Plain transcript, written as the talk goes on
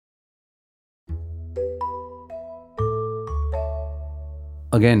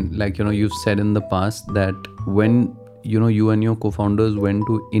again, like, you've said in the past that when, you and your co-founders went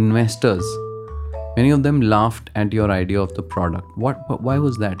to investors, many of them laughed at your idea of the product. Why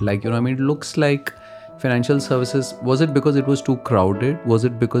was that? Like, it looks like financial services, was it because it was too crowded? Was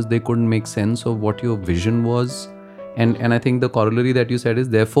it because they couldn't make sense of what your vision was? And I think the corollary that you said is,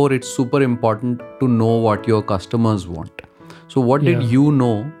 therefore, it's super important to know what your customers want. So what did you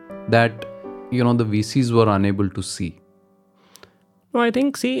know that, the VCs were unable to see? No, I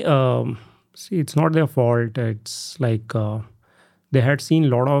think, see, it's not their fault. It's like they had seen a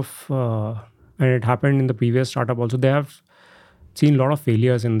lot of, and it happened in the previous startup also, they have seen a lot of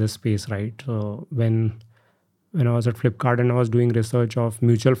failures in this space, right? When I was at Flipkart and I was doing research of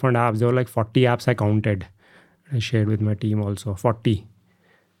mutual fund apps, there were like 40 apps I counted. I shared with my team also, 40.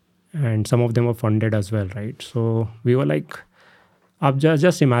 And some of them were funded as well, right? So we were like, अब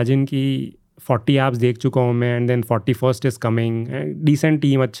just imagine कि 40 apps देख चुका हूँ मैं, and then 41st is coming. Decent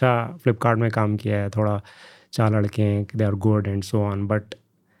team, अच्छा Flipkart में काम किया है, थोड़ा 4 लड़के हैं, they are good and so on. But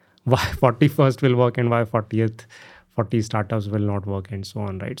why 41st will work and why 40 startups will not work and so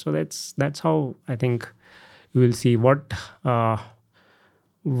on, right? So that's how I think you will see what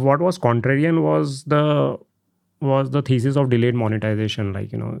was contrarian was the thesis of delayed monetization,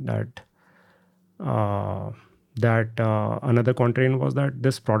 like, that another contrarian was that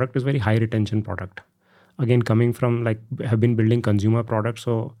this product is very high retention product. Again, coming from like have been building consumer products.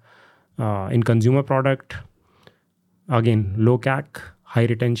 So in consumer product, again, low CAC, high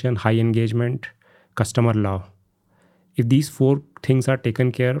retention, high engagement, customer love. If these 4 things are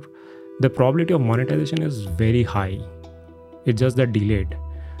taken care of, the probability of monetization is very high. It's just that delayed.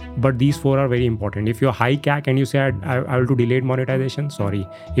 But these 4 are very important. If you're high CAC and you say, I will do delayed monetization, sorry.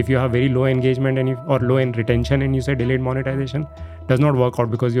 If you have very low engagement or low in retention and you say delayed monetization, does not work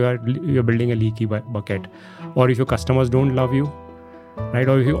out because you're building a leaky bucket. Or if your customers don't love you, right?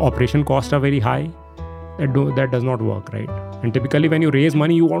 Or if your operation costs are very high, that does not work, right? And typically when you raise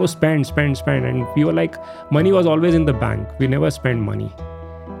money, you want to spend. And we were like, money was always in the bank. We never spend money.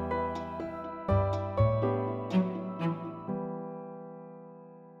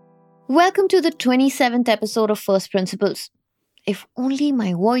 Welcome to the 27th episode of First Principles. If only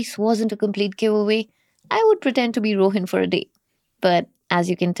my voice wasn't a complete giveaway, I would pretend to be Rohin for a day. But as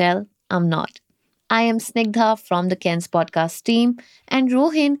you can tell, I'm not. I am Snigdha from the Ken's podcast team, and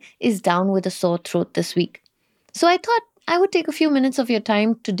Rohin is down with a sore throat this week. So I thought I would take a few minutes of your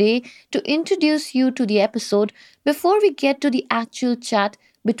time today to introduce you to the episode before we get to the actual chat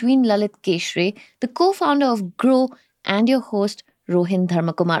between Lalit Keshre, the co-founder of Groww, and your host, Rohin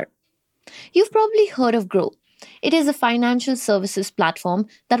Dharmakumar. You've probably heard of Groww. It is a financial services platform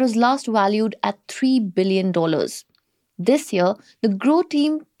that was last valued at $3 billion. This year, the Groww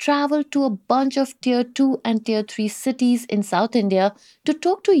team traveled to a bunch of Tier 2 and Tier 3 cities in South India to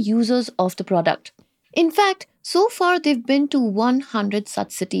talk to users of the product. In fact, so far they've been to 100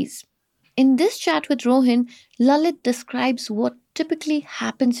 such cities. In this chat with Rohin, Lalit describes what typically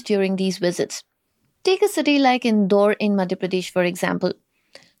happens during these visits. Take a city like Indore in Madhya Pradesh, for example.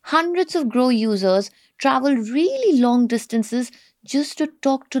 Hundreds of Groww users travel really long distances just to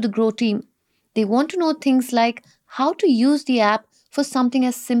talk to the Groww team. They want to know things like how to use the app for something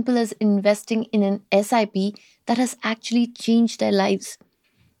as simple as investing in an SIP that has actually changed their lives.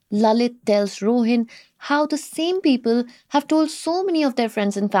 Lalit tells Rohin how the same people have told so many of their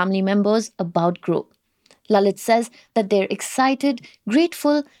friends and family members about Groww. Lalit says that they're excited,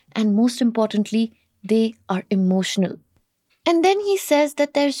 grateful, and most importantly, they are emotional. And then he says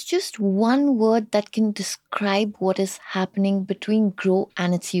that there's just one word that can describe what is happening between Groww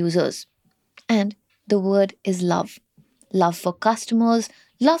and its users. And the word is love. Love for customers,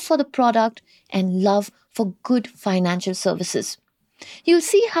 love for the product, and love for good financial services. You'll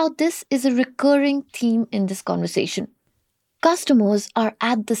see how this is a recurring theme in this conversation. Customers are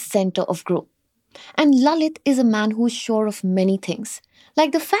at the center of Groww. And Lalit is a man who is sure of many things,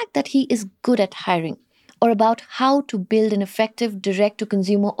 like the fact that he is good at hiring, or about how to build an effective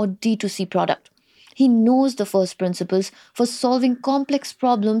direct-to-consumer or D2C product. He knows the first principles for solving complex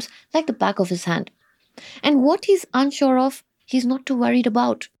problems like the back of his hand. And what he's unsure of, he's not too worried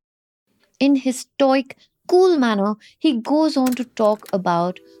about. In his stoic, cool manner, he goes on to talk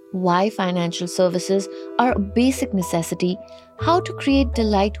about why financial services are a basic necessity, how to create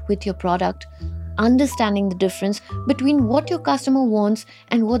delight with your product, understanding the difference between what your customer wants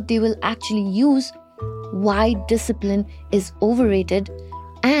and what they will actually use, why discipline is overrated,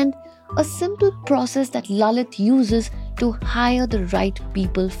 and a simple process that Lalit uses to hire the right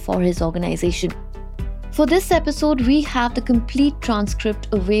people for his organization. For this episode, we have the complete transcript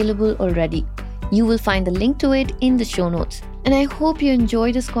available already. You will find the link to it in the show notes. And I hope you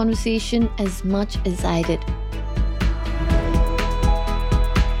enjoyed this conversation as much as I did.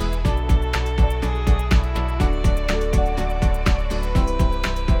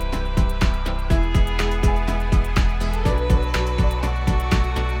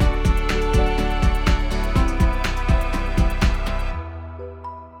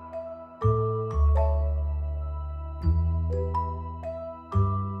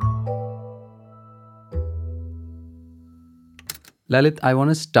 Lalit, I want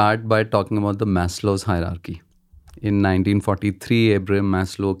to start by talking about the Maslow's hierarchy. In 1943, Abraham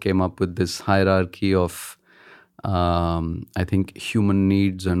Maslow came up with this hierarchy of, I think, human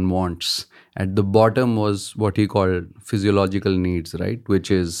needs and wants. At the bottom was what he called physiological needs, right?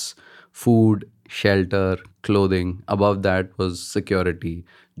 Which is food, shelter, clothing. Above that was security,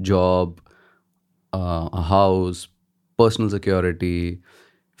 job, a house, personal security,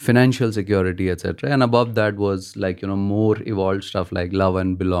 financial security, etc. And above that was like, more evolved stuff like love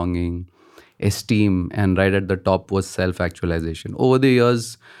and belonging, esteem, and right at the top was self-actualization. Over the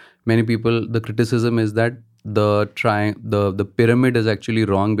years, many people, the criticism is that the pyramid is actually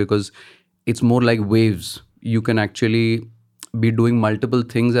wrong because it's more like waves. You can actually be doing multiple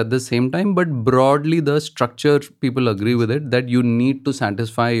things at the same time, but broadly the structure, people agree with it, that you need to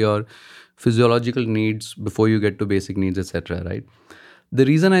satisfy your physiological needs before you get to basic needs, etc. Right? The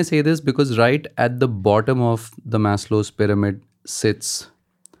reason I say this because right at the bottom of the Maslow's pyramid sits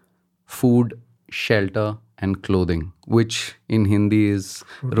food, shelter, and clothing, which in Hindi is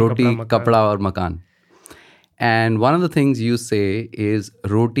roti, kapda, or makan. And one of the things you say is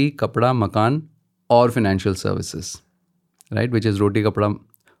roti, kapda, makan, or financial services, right? Which is roti, kapda,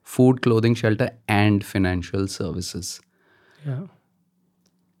 food, clothing, shelter, and financial services. Yeah.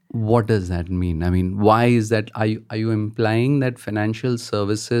 What does that mean? I mean, why is that? Are you implying that financial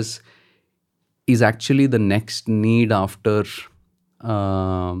services is actually the next need after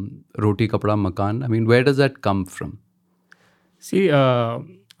roti, kapda, makan? I mean, where does that come from? See,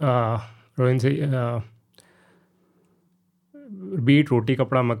 Rohin, be it roti,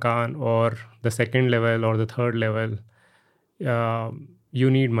 kapda, makan, or the second level or the third level, you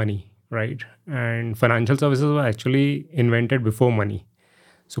need money, right? And financial services were actually invented before money.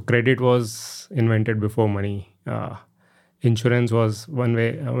 So credit was invented before money. Insurance was one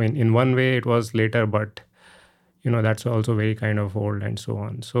way. I mean, in one way it was later, but that's also very kind of old and so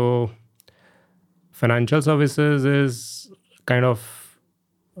on. So financial services is kind of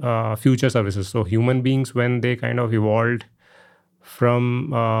future services. So human beings, when they kind of evolved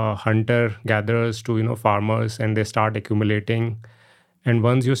from hunter gatherers to farmers, and they start accumulating, and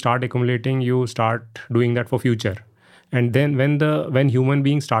once you start accumulating, you start doing that for future. And then when human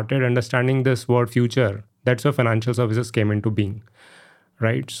beings started understanding this word future, that's where financial services came into being,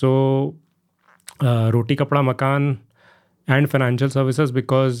 right? So roti, kapda, makan, and financial services,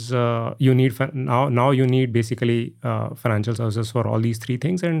 because you need now you need basically financial services for all these three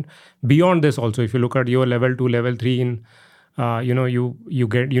things. And beyond this also, if you look at your level 2, level 3 in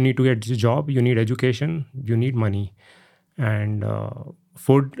you need to get a job, you need education, you need money, and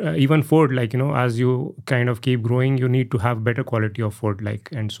food, even food, like as you kind of keep growing, you need to have better quality of food, like,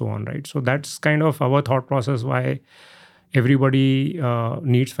 and so on, right? So that's kind of our thought process, why everybody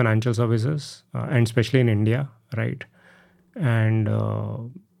needs financial services, and especially in India, right? And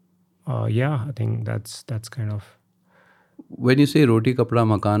I think that's kind of. When you say roti, kapda,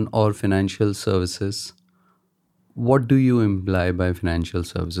 makan, or financial services, what do you imply by financial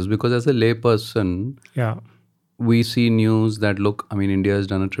services? Because as a layperson, we see news that, look, I mean, India has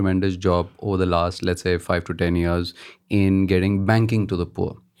done a tremendous job over the last, let's say, 5 to 10 years in getting banking to the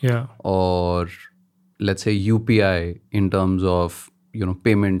poor. Yeah. Or let's say UPI in terms of,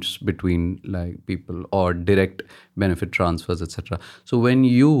 payments between like people, or direct benefit transfers, etc. So when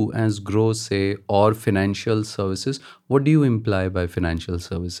you as Groww say, or financial services, what do you imply by financial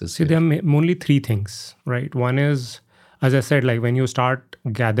services? See, there are only three things, right? One is, as I said, like when you start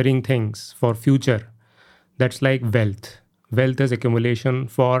gathering things for future, that's like wealth. Wealth is accumulation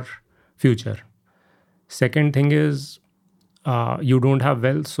for future. Second thing is, you don't have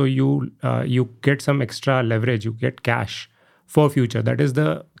wealth, so you get some extra leverage, you get cash for future. That is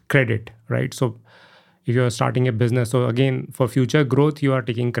the credit, right? So if you're starting a business, so again, for future growth, you are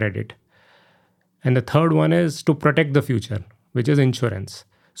taking credit. And the third one is to protect the future, which is insurance.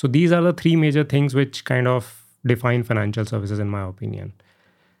 So these are the three major things which kind of define financial services, in my opinion.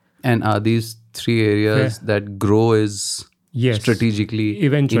 And are these three areas that Groww is strategically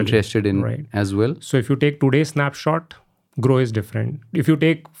interested in as well? So if you take today's snapshot, Groww is different. If you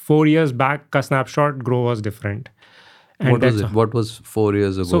take 4 years back a snapshot, Groww was different. And What was that's it? What was 4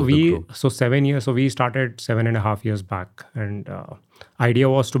 years so ago of the we Groww? so 7 years. So we started 7.5 years back, and idea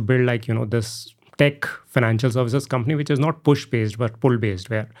was to build like this tech financial services company, which is not push based but pull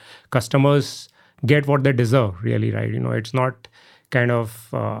based, where customers get what they deserve. Really, right? It's not kind of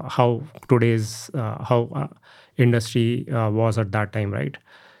how today's how industry was at that time, right?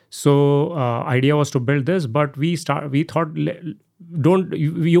 So idea was to build this, but we thought don't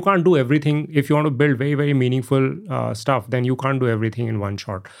you can't do everything. If you want to build very very meaningful stuff, then you can't do everything in one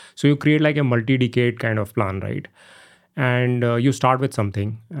shot. So you create like a multi-decade kind of plan, right? And you start with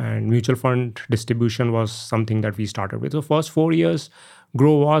something, and mutual fund distribution was something that we started with. So first 4 years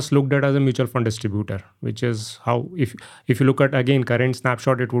Grow was looked at as a mutual fund distributor, which is how, if you look at again current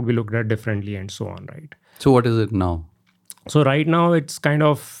snapshot, it would be looked at differently and so on, right? So what is it now? So right now it's kind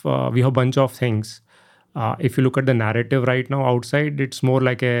of we have a bunch of things. If you look at the narrative right now outside, it's more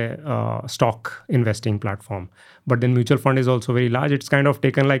like a stock investing platform. But then mutual fund is also very large. It's kind of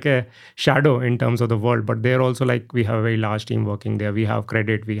taken like a shadow in terms of the world. But they're also like we have a very large team working there. We have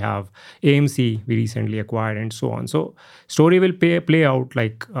credit, we have AMC we recently acquired, and so on. So story will play out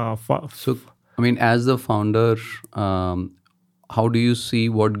like. So, I mean, as the founder, how do you see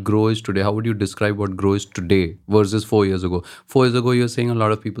what Groww is today? How would you describe what Groww is today versus 4 years ago? 4 years ago, you're saying a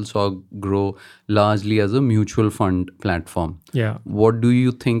lot of people saw Groww largely as a mutual fund platform. Yeah. What do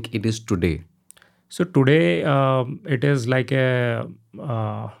you think it is today? So today it is like a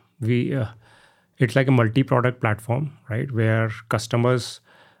we it's like a multi-product platform, right? Where customers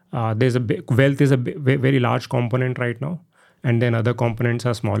there's a wealth is a very large component right now, and then other components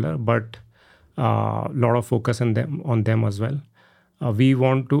are smaller, but a lot of focus on them as well. We are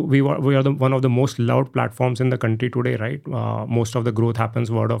one of the most loved platforms in the country today, right? Most of the growth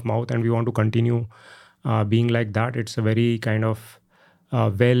happens word of mouth, and we want to continue being like that. It's a very kind of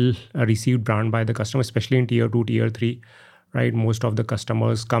well received brand by the customer, especially in tier 2, tier 3, right? Most of the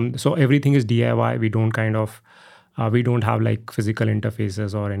customers come, so everything is DIY. We don't kind of we don't have like physical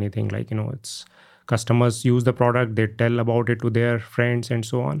interfaces or anything, like it's customers use the product, they tell about it to their friends and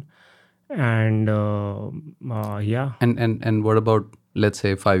so on. And yeah. And what about, let's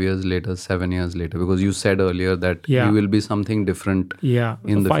say, 5 years later, 7 years later? Because you said earlier that Yeah. you will be something different Yeah.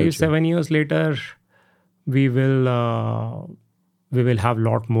 in the 5-7 years later, we will have a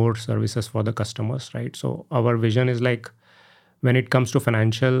lot more services for the customers, right? So our vision is like, when it comes to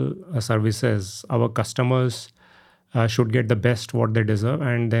financial services, our customers should get the best what they deserve,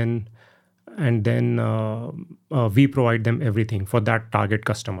 and then we provide them everything for that target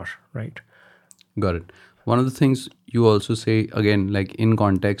customer, right? Got it. One of the things you also say, again, like in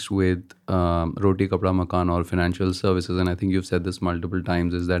context with Roti Kapda Makan or financial services, and I think you've said this multiple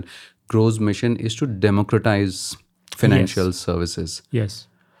times, is that Grow's mission is to democratize financial services. Yes.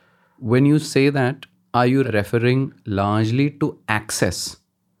 When you say that, are you referring largely to access?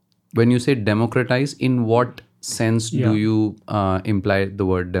 When you say democratize, in what sense do you imply the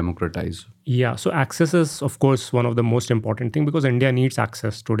word democratize? Yeah, so access is, of course, one of the most important thing, because India needs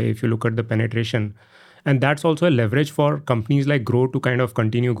access today. If you look at the penetration, and that's also a leverage for companies like Groww to kind of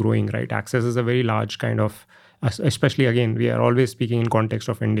continue growing, right? Access is a very large kind of, especially again, we are always speaking in context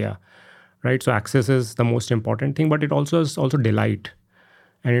of India, right? So access is the most important thing, but it also is also delight,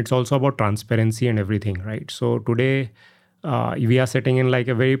 and it's also about transparency and everything, right? So today we are sitting in like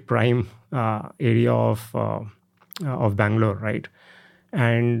a very prime area of Bangalore, right?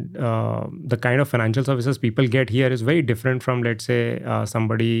 And the kind of financial services people get here is very different from, let's say,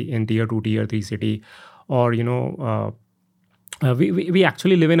 somebody in tier 2, tier 3 city, or we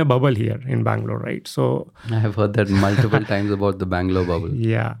actually live in a bubble here in Bangalore, right? So I have heard that multiple times about the Bangalore bubble.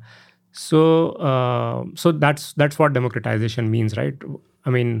 yeah. So that's what democratization means, right? I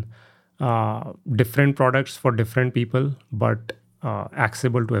mean, different products for different people, but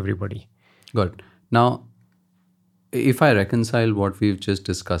accessible to everybody. Good. Now, if I reconcile what we've just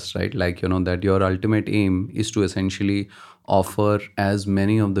discussed, right, like, that your ultimate aim is to essentially offer as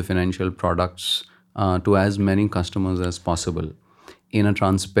many of the financial products to as many customers as possible in a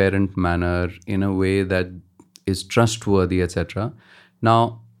transparent manner, in a way that is trustworthy, etc.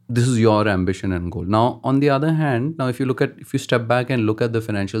 Now, this is your ambition and goal. Now, on the other hand, now if you step back and look at the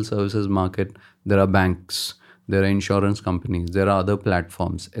financial services market, there are banks, there are insurance companies, there are other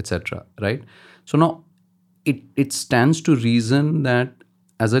platforms, etc. Right? So now it stands to reason that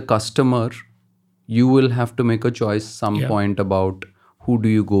as a customer, you will have to make a choice some point about who do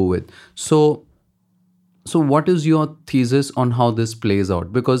you go with. So what is your thesis on how this plays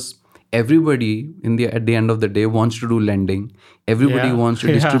out? Because everybody at the end of the day wants to do lending. Everybody Yeah. wants to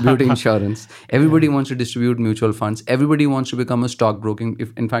Yeah. distribute insurance. Everybody wants to distribute mutual funds. Everybody wants to become a stockbroking.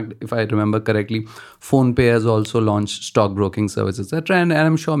 If in fact, if I remember correctly, PhonePe has also launched stockbroking services, etc. And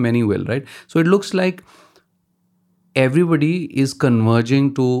I'm sure many will, right? So it looks like everybody is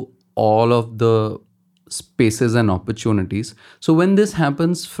converging to all of the spaces and opportunities. So when this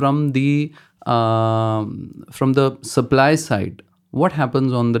happens from the supply side, what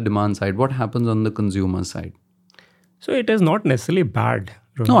happens on the demand side? What happens on the consumer side? So it is not necessarily bad.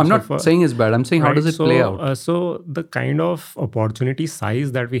 No, I'm So not saying it's bad. I'm saying how does it play out? So the kind of opportunity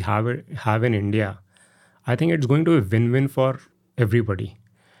size that we have in India, I think it's going to be win-win for everybody.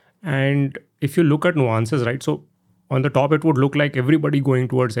 And if you look at nuances, right? So on the top, it would look like everybody going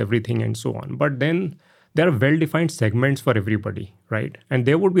towards everything and so on. But then there are well-defined segments for everybody, right? And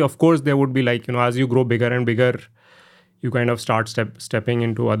there would be, of course, there would be like, as you grow bigger and bigger, you kind of start stepping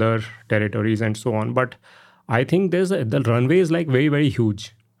into other territories and so on. But I think the runway is like very, very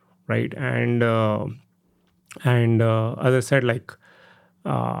huge, right? And as I said, like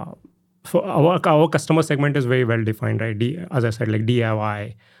for our customer segment is very well defined, right? As I said, like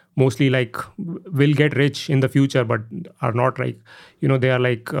DIY, mostly like will get rich in the future, but are not like, they are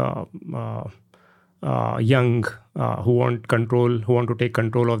like young, who want control, who want to take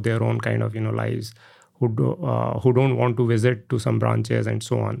control of their own kind of lives, who don't want to visit to some branches and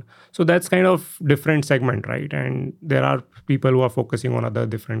so on. So that's kind of different segment, right? And there are people who are focusing on other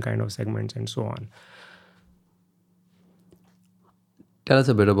different kind of segments and so on. Tell us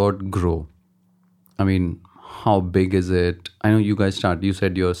a bit about Groww. I mean, how big is it? I know you guys you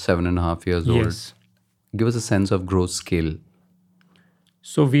said you're 7.5 years old. Yes. Give us a sense of Groww's scale.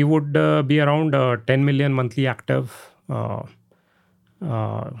 So we would be around 10 million monthly active. And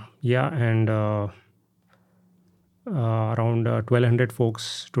around 1,200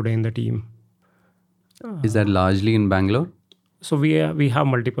 folks today in the team. Is that largely in Bangalore? So we have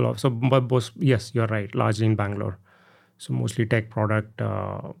multiple yes, you're right, largely in Bangalore. So mostly tech product,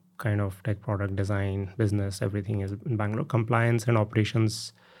 kind of tech product design, business, everything is in Bangalore. Compliance and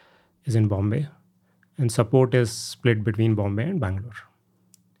operations is in Bombay, and support is split between Bombay and Bangalore.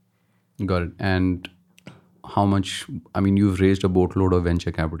 Got it. And how much, I mean, you've raised a boatload of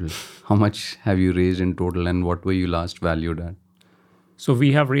venture capital. How much have you raised in total, and what were you last valued at? So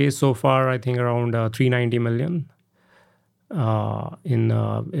we have raised so far, I think, around 390 million. In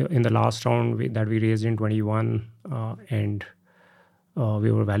the last round that we raised in 21, and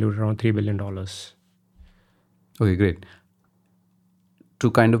we were valued around $3 billion. Okay, great. To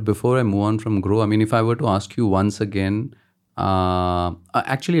kind of, before I move on from Groww, I mean, if I were to ask you once again,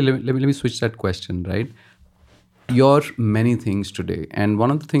 actually, let me switch that question, right? You're many things today. And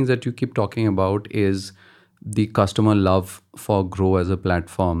one of the things that you keep talking about is the customer love for Groww as a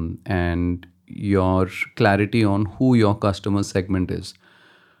platform and your clarity on who your customer segment is.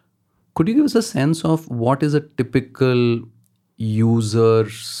 Could you give us a sense of what is a typical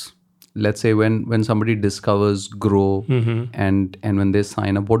user's, let's say when somebody discovers Groww and when they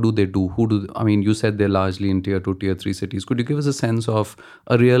sign up, what do they do? I mean, you said they're largely in tier 2, tier 3 cities. Could you give us a sense of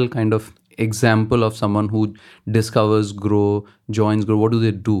a real kind of example of someone who discovers Groww, joins Groww? What do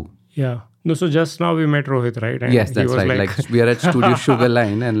they do? Yeah. No, so just now we met Rohit, right? And yes, that's right. Like we are at Studio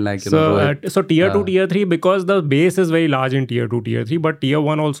Sugarline and like, Rohit. So tier 2, tier 3, because the base is very large in tier 2, tier 3, but tier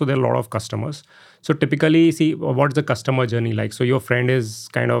 1 also there are a lot of customers. So typically, see, what's the customer journey like? So your friend is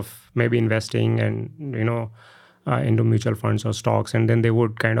kind of maybe investing and, into mutual funds or stocks. And then they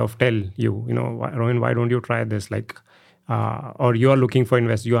would kind of tell you, Rohin, why don't you try this? Like, or you are looking for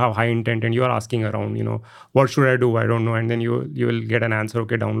invest, you have high intent and you are asking around, what should I do? I don't know. And then you will get an answer,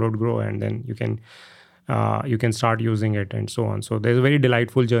 okay, download Groww, and then you can start using it and so on. So there's a very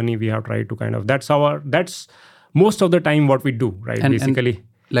delightful journey we have tried to kind of, that's most of the time what we do, right? Basically. And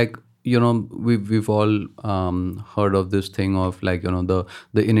like, we've all heard of this thing of like, the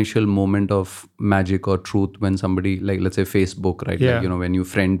initial moment of magic or truth when somebody, like, let's say Facebook, right? Yeah. Like, when you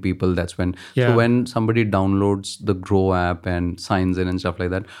friend people, that's when. Yeah. So when somebody downloads the Groww app and signs in and stuff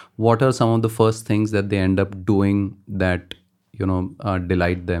like that, what are some of the first things that they end up doing that,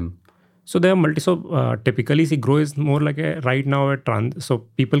 delight them? So there are typically, see, Groww is more like right now so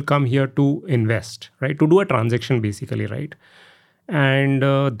people come here to invest, right? To do a transaction basically, right? And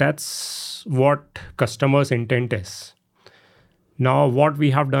that's what customers' intent is. Now, what we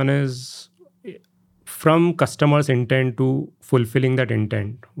have done is, from customers' intent to fulfilling that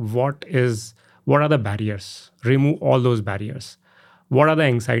intent, what are the barriers? Remove all those barriers. What are the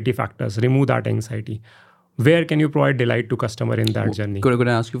anxiety factors? Remove that anxiety. where can you provide delight to customer in that journey? Could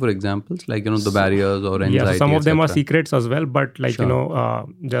I ask you for examples, like, the barriers or Yeah, anxiety, so some of them are etc.? secrets as well, but like, Sure.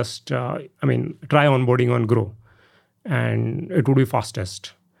 just, try onboarding on Grow and it would be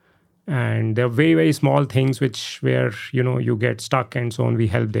fastest. And there are very, very small things where, you get stuck and so on, we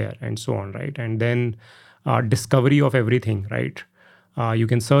help there and so on, right? And then discovery of everything, right? You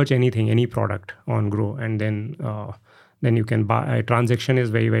can search anything, any product on Grow, and then you can buy. Transaction is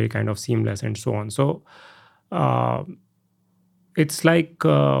very, very kind of seamless and so on. So uh, it's like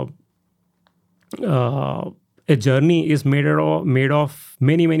a journey is made of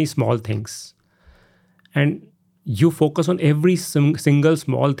many, many small things, and you focus on every single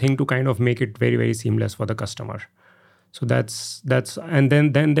small thing to kind of make it very, very seamless for the customer. So that's and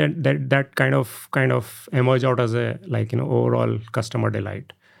then that kind of emerge out as a, like, overall customer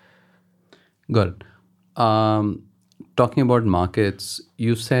delight. Good. Talking about markets,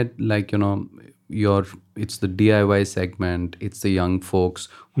 you said, like, your it's the DIY segment, it's the young folks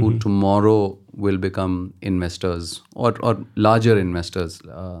who tomorrow will become investors, or larger investors,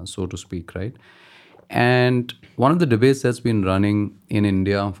 so to speak, right? And one of the debates that's been running in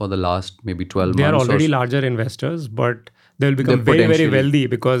India for the last maybe 12 They are months or already larger investors, but they'll they're become very, very potentially, wealthy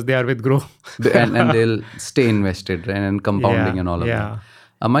because they are with Grow. and they'll stay invested, right, and compounding Yeah, and all of that.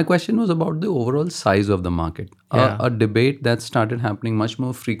 yeah, My question was about the overall size of the market. yeah. A debate that started happening much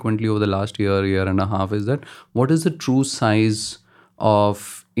more frequently over the last year and a half, is that what is the true size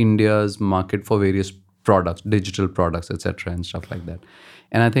of India's market for various products, digital products, etc., and stuff like that.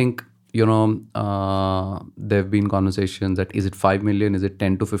 And I think, there have been conversations that, is it 5 million, is it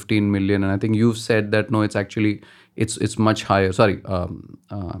 10 to 15 million, and I think you've said that no, it's actually, it's much higher. Sorry,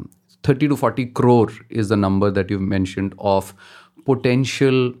 30 to 40 crore is the number that you've mentioned of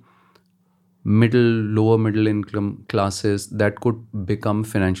potential lower middle income classes that could become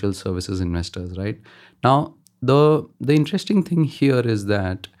financial services investors, right? Now, the interesting thing here is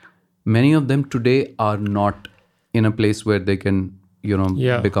that many of them today are not in a place where they can,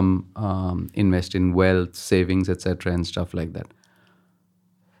 Yeah. become, invest in wealth, savings, etc., and stuff like that.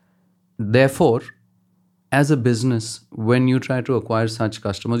 Therefore, as a business, when you try to acquire such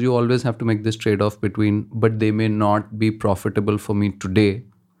customers, you always have to make this trade-off between, but they may not be profitable for me today.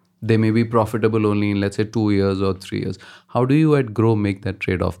 They may be profitable only in, let's say, 2 years or 3 years. How do you at Grow make that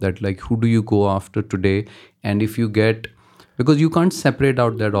trade-off? That, like, who do you go after today? And if you get, because you can't separate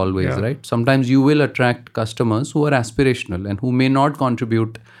out that always, Yeah. right? Sometimes you will attract customers who are aspirational and who may not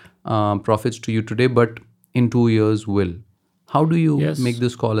contribute profits to you today, but in 2 years will. How do you make Yes.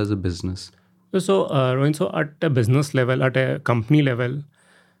 this call as a business? So, Rohin, so at a business level, at a company level,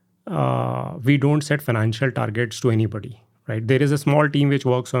 we don't set financial targets to anybody, right? There is a small team which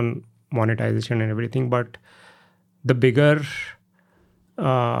works on monetization and everything, but the bigger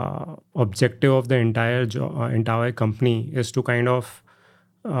objective of the entire company is to kind of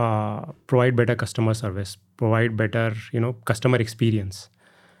provide better customer service, provide better, customer experience.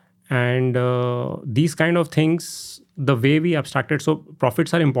 And these kind of things, the way we abstracted, so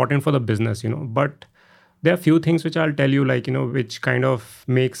profits are important for the business, but there are few things which I'll tell you, like, which kind of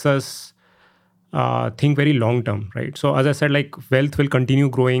makes us think very long term, right? So as I said, like, wealth will continue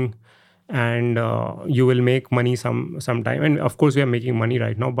growing, and you will make money sometime, and of course we are making money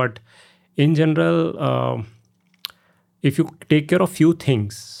right now, but in general, if you take care of few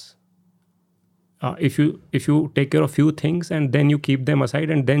things, if you take care of few things and then you keep them aside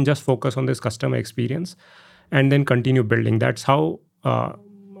and then just focus on this customer experience and then continue building, that's how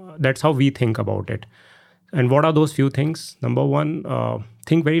we think about it. And what are those few things? Number one,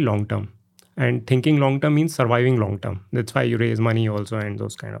 think very long term, and thinking long term means surviving long term. That's why you raise money also and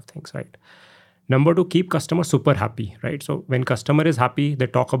those kind of things, right? Number two, keep customer super happy, right? So when customer is happy, they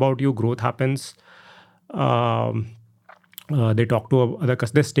talk about you, growth happens. um, they talk to other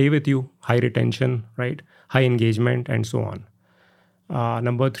customers, they stay with you, high retention, right? High engagement and so on.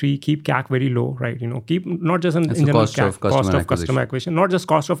 Number three, keep CAC very low, right? Keep not just It's in the general cost of CAC, cost customer of customer acquisition. acquisition, not just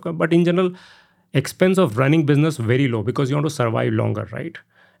cost of, but in general, expense of running business very low, because you want to survive longer, right?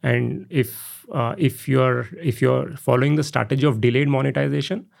 And if you're following the strategy of delayed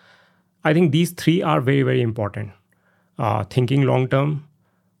monetization, I think these three are very, very important. Thinking long term,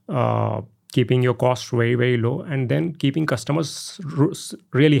 uh, keeping your costs very, very low, and then keeping customers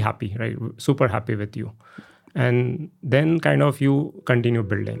really happy, right? Super happy with you. And then kind of you continue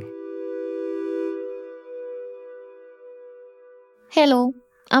building. Hello,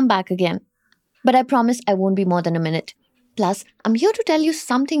 I'm back again. But I promise I won't be more than a minute. Plus, I'm here to tell you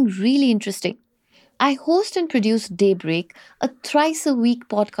something really interesting. I host and produce Daybreak, a thrice a week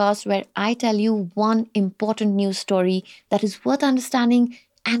podcast where I tell you one important news story that is worth understanding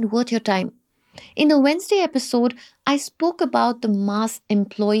and worth your time. In the Wednesday episode, I spoke about the mass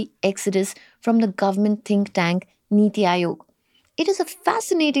employee exodus from the government think tank Niti Aayog. It is a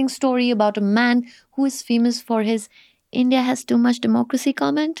fascinating story about a man who is famous for his India has too much democracy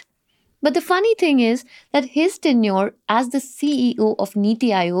comment. But the funny thing is that his tenure as the CEO of Niti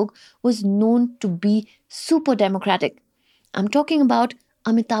Aayog was known to be super democratic. I'm talking about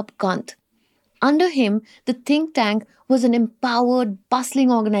Amitabh Kant. Under him, the think tank was an empowered,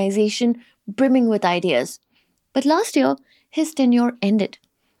 bustling organization brimming with ideas. But last year, his tenure ended.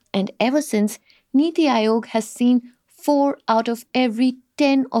 And ever since, Niti Aayog has seen 4 out of every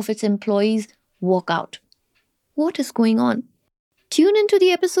 10 of its employees walk out. What is going on? Tune into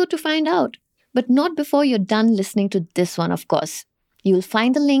the episode to find out. But not before you're done listening to this one, of course. You'll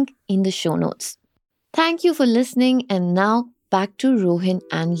find the link in the show notes. Thank you for listening, and now back to Rohin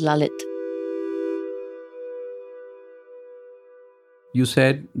and Lalit. You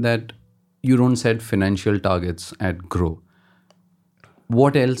said that you don't set financial targets at Groww.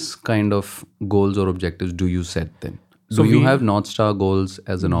 What else kind of goals or objectives do you set then? So Do you we- have North Star goals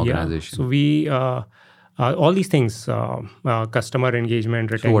as an Yeah. organization? So we all these things, customer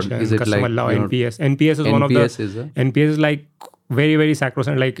engagement, So what, retention, is it customer like, love, you know, NPS. NPS is one of the NPS is a- NPS is like very, very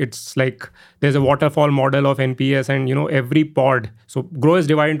sacrosanct. Like it's like there's a waterfall model of NPS, and every pod. So Grow is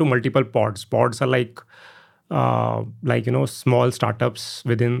divided into multiple pods. Pods are like small startups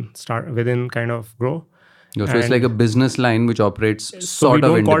within kind of Grow. So it's like a business line which operates So sort we of don't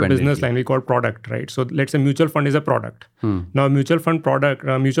call it independently. business line, we call it product, right? So let's say mutual fund is a product. Now mutual fund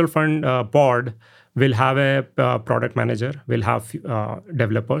pod will have a product manager, will have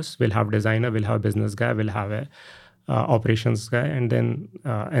developers, will have designer, will have business guy, will have a operations guy, and then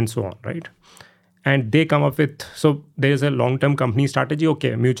and so on, right? And they come up with, so there's a long-term company strategy.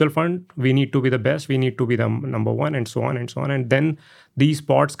 Okay, mutual fund, we need to be the best, we need to be the number one, and so on and so on. And then these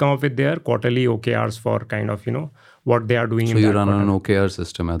pods come up with their quarterly OKRs for kind of what they are doing. So in you that run quarter. an OKR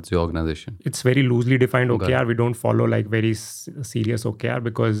system at the organization. It's very loosely defined Got OKR. We don't follow like very serious OKR,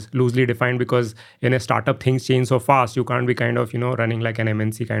 because loosely defined, because in a startup things change so fast. You can't be kind of running like an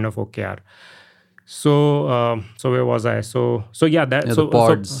MNC kind of OKR. So where was I? So yeah, that Yeah, so the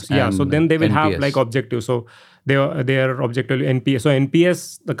pods so and then they will have NPS. like objectives. So their objective NPS. So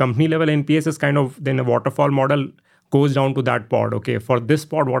NPS, the company level NPS is kind of, then a waterfall model goes down to that pod. Okay, for this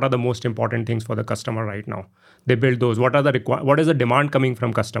pod, what are the most important things for the customer right now? They build those. What is the demand coming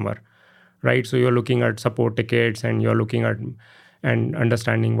from customer, right? So you're looking at support tickets, and you're looking at and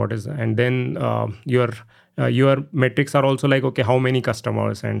understanding what is, and then your metrics are also like, okay, how many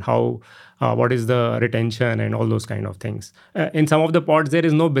customers, and how what is the retention, and all those kind of things. In some of the pods there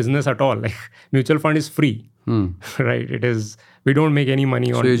is no business at all. Like mutual fund is free, right? It is, we don't make any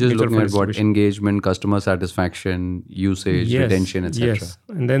money on So you're just mutual looking fund at what distribution. engagement, customer satisfaction, usage, retention, etc. Yes,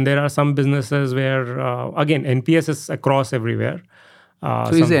 and then there are some businesses where again NPS is across everywhere.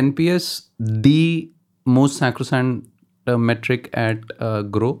 So is NPS the most sacrosanct metric at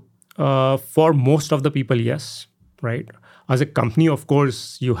Groww? For most of the people, yes, right? As a company, of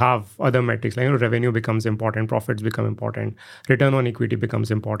course, you have other metrics, like revenue becomes important, profits become important, return on equity becomes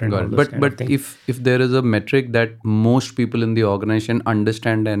important. Got all it. those kind of But things. if there is a metric that most people in the organization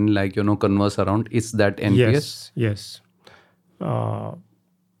understand and converse around, it's that NPS. Yes.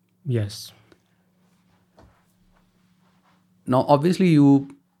 Now, obviously, you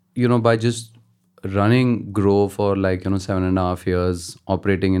by just running Grow for 7.5 years,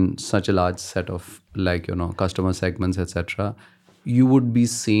 operating in such a large set of customer segments, etc., you would be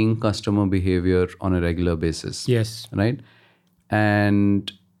seeing customer behavior on a regular basis. Yes. Right?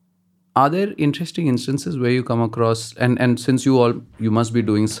 And are there interesting instances where you come across, and since you must be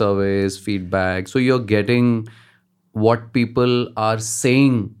doing surveys, feedback, so you're getting what people are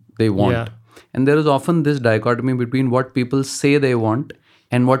saying they want. Yeah. And there is often this dichotomy between what people say they want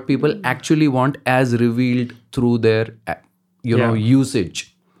and what people actually want as revealed through their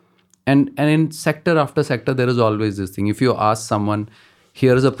usage. And in sector after sector, there is always this thing. If you ask someone,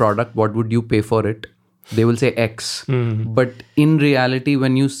 here's a product, what would you pay for it? They will say X. But in reality,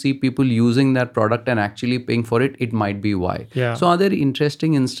 when you see people using that product and actually paying for it, it might be Y. Yeah. So are there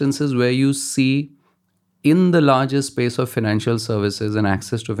interesting instances where you see in the larger space of financial services and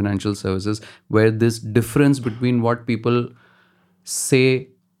access to financial services, where this difference between what people say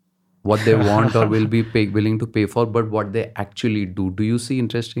what they want or will be willing to pay for, but what they actually do you see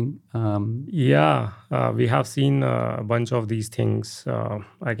interesting? We have seen a bunch of these things.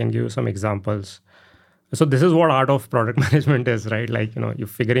 I can give you some examples. So this is what art of product management is, right? Like, you're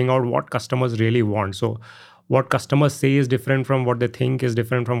figuring out what customers really want. So what customers say is different from what they think, is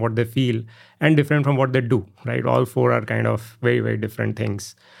different from what they feel, and different from what they do, right? All four are kind of very, very different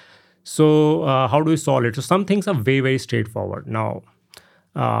things. So how do we solve it? So some things are very, very straightforward. Now,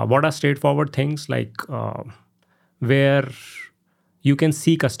 what are straightforward things? Like where you can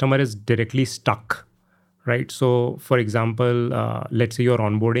see customer is directly stuck, right? So for example, let's say you're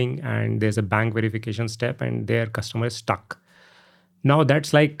onboarding and there's a bank verification step and their customer is stuck. Now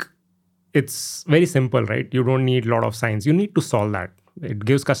that's like, it's very simple, right? You don't need a lot of science. You need to solve that. It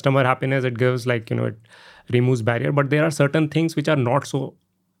gives customer happiness. It gives, like, it removes barrier. But there are certain things which are not so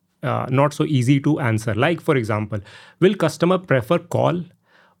easy to answer. Like, for example, will customer prefer call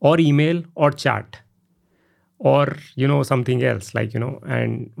or email or chat, or something else, like,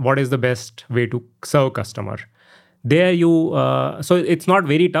 and what is the best way to serve customer? There you so it's not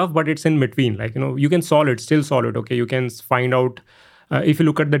very tough, but it's in between, like, you can still solve it. Okay, you can find out, if you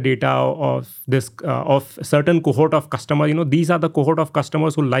look at the data of this of certain cohort of customer, these are the cohort of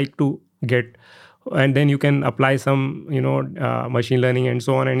customers who like to get, and then you can apply some machine learning and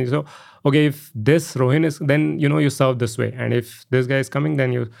so on, and so, okay, if this Rohin is, then you serve this way, and if this guy is coming,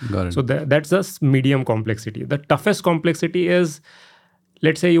 then you Got it. so that's just medium complexity. The toughest complexity is,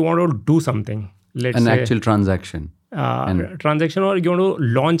 let's say you want to do something, let's An say actual transaction. transaction, or you want to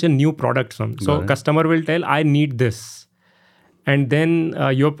launch a new product. So Got it. customer will tell, I need this, and then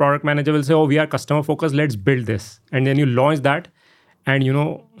your product manager will say, oh, we are customer focused, let's build this, and then you launch that, and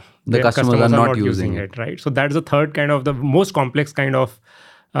The their customers are not using it. right? So that's the third kind of, the most complex kind of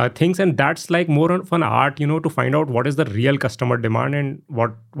things, and that's like more of an art, to find out what is the real customer demand and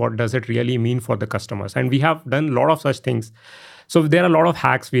what does it really mean for the customers. And we have done a lot of such things. So there are a lot of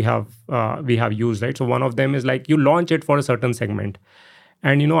hacks we have used, right? So one of them is, like, you launch it for a certain segment,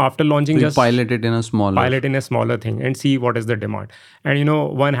 and after launching, So you just pilot it in a smaller thing and see what is the demand. And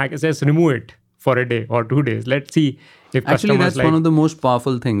one hack says, remove it for a day or 2 days. Let's see if Actually, customers that's like, one of the most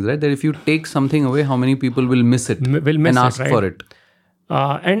powerful things, right? That if you take something away, how many people will miss it will miss and it, ask right? for it?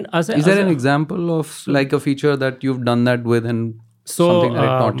 And Is there an example of like a feature that you've done that with, and something that it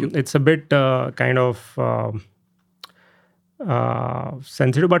taught you? it's a bit kind of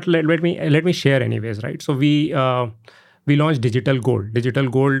sensitive, but let me share anyways, right? So we launched Digital Gold. Digital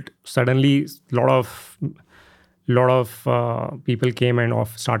Gold, suddenly lot of people came and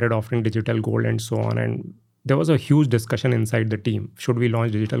started offering Digital Gold and so on, and there was a huge discussion inside the team. Should we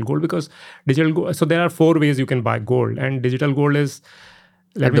launch Digital Gold? Because Digital Gold, so there are 4 ways you can buy gold, and Digital Gold is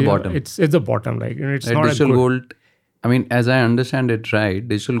At the bottom. It's the bottom, like, it's Right, not digital a good, gold, I mean, as I understand it, right,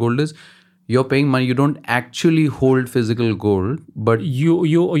 digital gold is you're paying money. You don't actually hold physical gold, but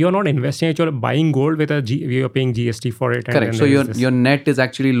you're not investing it. You're buying gold with you're paying GST for it. And correct. then So there is this your net is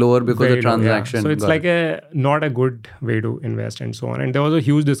actually lower because very the low, yeah. transaction. So it's Got like it. not a good way to invest and so on. And there was a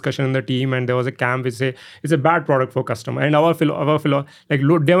huge discussion in the team, and there was a camp which say it's a bad product for customer. And our like,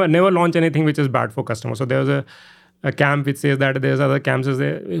 never launch anything which is bad for customer. So there was a camp which says that, there's other camps which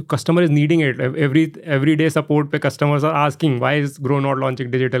say customer is needing it. Every day support pe customers are asking, why is Groww not launching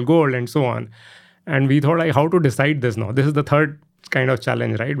Digital Gold and so on. And we thought, like, how to decide this now? This is the third kind of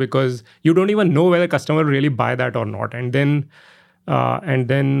challenge, right? Because you don't even know whether customer really buy that or not. And then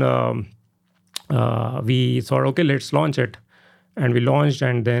we thought, okay, let's launch it. And we launched,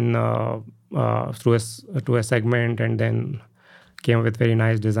 and then through a segment, and then came up with very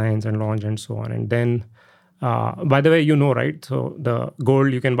nice designs and launch and so on. And then, by the way, right? So the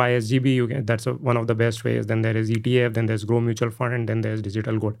gold, you can buy SGB. That's one of the best ways. Then there is ETF. Then there's Groww Mutual Fund, and then there's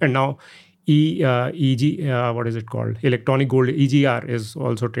Digital Gold. And now EG, what is it called? Electronic Gold, EGR, is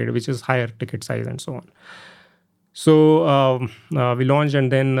also traded, which is higher ticket size and so on. So we launched,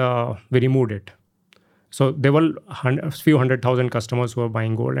 and then we removed it. So there were a few 100,000 customers who were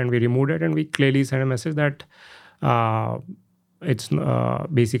buying gold, and we removed it, and we clearly sent a message that it's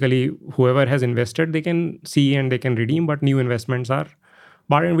basically whoever has invested, they can see and they can redeem, but new investments are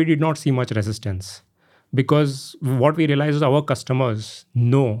barred. And we did not see much resistance, because what we realized is our customers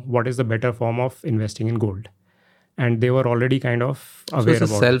know what is the better form of investing in gold, and they were already kind of aware So it's a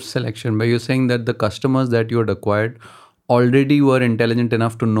about it. self-selection. But you're saying that the customers that you had acquired already were intelligent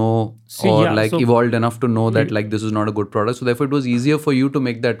enough to know, evolved enough to know that, like, this is not a good product. So therefore, it was easier for you to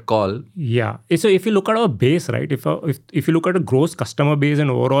make that call. Yeah. So if you look at our base, right? If you look at a gross customer base and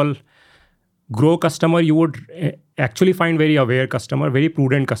overall Groww customer, you would actually find very aware customer, very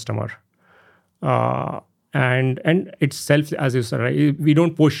prudent customer. And it's self, as you said, right? We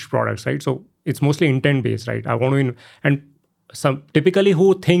don't push products, right? So it's mostly intent based, right? I want to, and some typically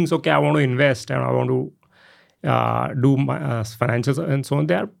who thinks, okay, I want to invest and I want to do my financials and so on.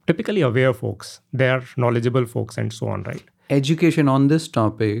 They are typically aware folks. They are knowledgeable folks and so on, right? Education on this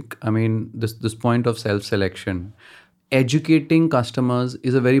topic, I mean, this point of self-selection, educating customers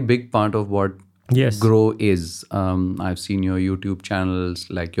is a very big part of what Yes. Groww is. I've seen your YouTube channels,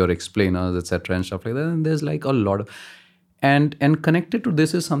 like your explainers, etc., and stuff like that. And there's like a lot of, and connected to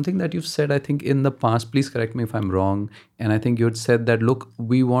this is something that you've said, I think, in the past. Please correct me if I'm wrong. And I think you had said that, look,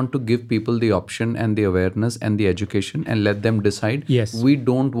 we want to give people the option and the awareness and the education and let them decide. Yes. We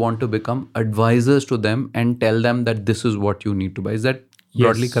don't want to become advisors to them and tell them that this is what you need to buy. Is that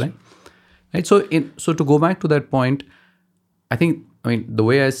broadly Yes. correct? Right. So to go back to that point, I mean, the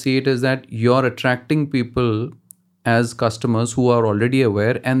way I see it is that you're attracting people as customers who are already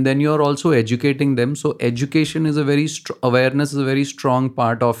aware, and then you're also educating them. So education is a very awareness is a very strong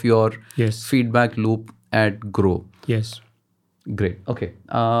part of your Yes. feedback loop at Groww. Yes. Great. Okay.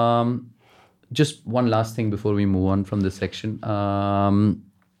 Just one last thing before we move on from this section.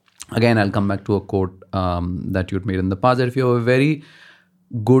 Again, I'll come back to a quote that you'd made in the past, that if you have a very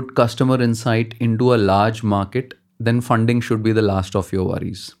good customer insight into a large market, then funding should be the last of your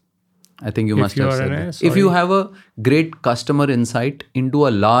worries. I think you must have said that. If you have a great customer insight into a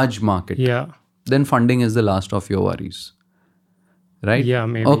large market, Yeah. then funding is the last of your worries. Right? Yeah,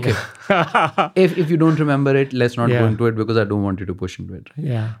 maybe. Okay. Yeah. If you don't remember it, let's not go Yeah. into it because I don't want you to push into it. Right?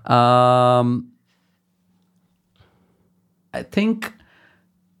 Yeah. I think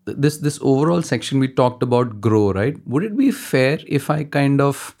this overall section we talked about Groww, right? Would it be fair if I kind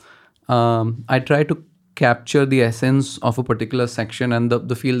of I try to capture the essence of a particular section, and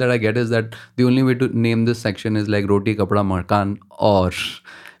the feel that I get is that the only way to name this section is like Roti Kapda Makan or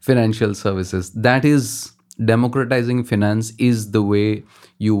financial services. That is, democratizing finance is the way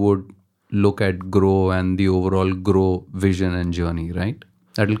you would look at Groww and the overall Groww vision and journey, right?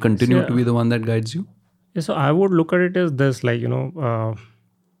 That will continue to be the one that guides you. Yeah, so I would look at it as this, like,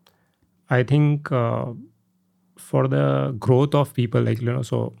 I think for the growth of people, like,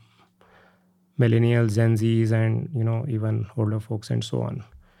 so millennials, Gen Zs, and, even older folks and so on,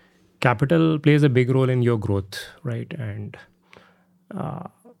 capital plays a big role in your growth, right? And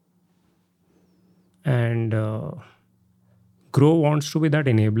Groww wants to be that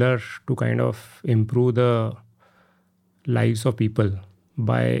enabler to kind of improve the lives of people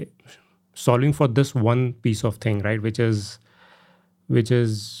by solving for this one piece of thing, right? Which is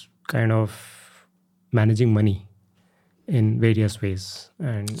kind of managing money in various ways,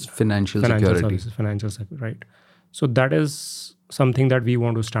 and Financial security. services, financial security, right? So that is something that we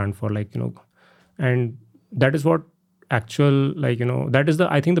want to stand for, like, and that is what actual, like, that is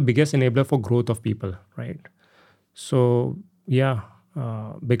I think the biggest enabler for growth of people, right? So yeah,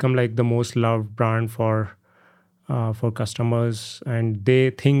 become like the most loved brand for customers, and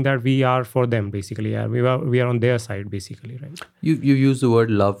they think that we are for them, basically. Yeah, we are on their side, basically, right? You use the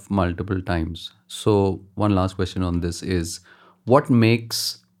word love multiple times. So one last question on this is, what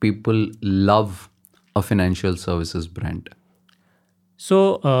makes people love a financial services brand?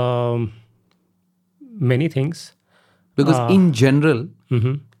 So many things. Because in general,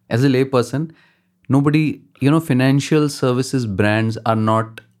 as a layperson, nobody, financial services brands are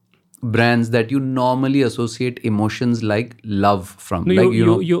not brands that you normally associate emotions like love from. No, like,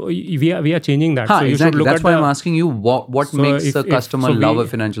 we are changing that. so you exactly. should look That's at why I'm asking you what makes a customer love a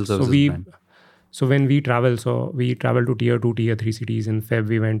financial services brand. So when we travel, to tier 2, tier 3 cities. In Feb,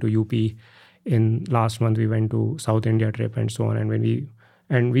 we went to UP. In last month, we went to South India trip and so on.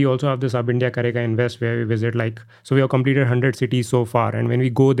 And we also have this Sub India Karega Invest, where we visit, like, so we have completed 100 cities so far. And when we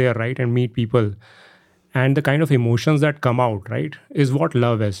go there, right, and meet people, and the kind of emotions that come out, right, is what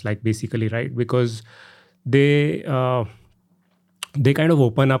love is, like, basically, right? Because they kind of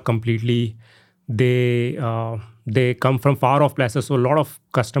open up completely. They come from far off places. So a lot of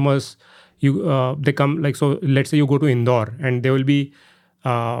customers, they come, like, so let's say you go to Indore, and there will be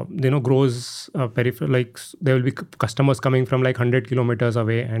Groww's peripheral, like, there will be customers coming from like 100 kilometers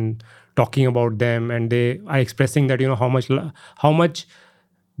away and talking about them, and they are expressing that, how much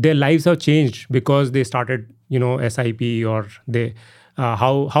their lives have changed because they started, SIP, or they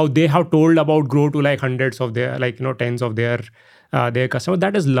how they have told about Groww to like hundreds of their, like, tens of their customers.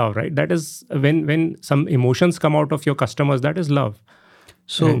 That is love, right? That is when some emotions come out of your customers, that is love.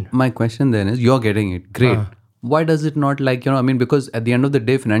 So my question then is, you're getting it. Great. Why does it not, like, because at the end of the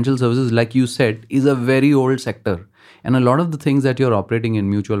day, financial services, like you said, is a very old sector. And a lot of the things that you're operating in,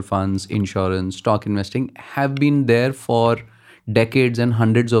 mutual funds, insurance, stock investing, have been there for decades and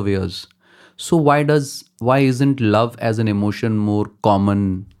hundreds of years. So why isn't love as an emotion more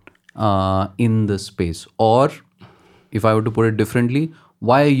common in the space? Or if I were to put it differently,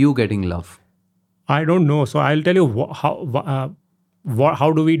 why are you getting love? I don't know. So I'll tell you how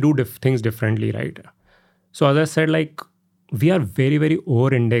do we do things differently, right? So as I said, like, we are very, very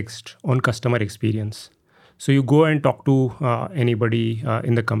over-indexed on customer experience. So you go and talk to anybody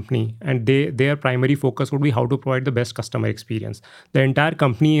in the company, and their primary focus would be how to provide the best customer experience. The entire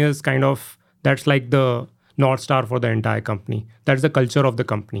company is kind of, that's like the North Star for the entire company. That's the culture of the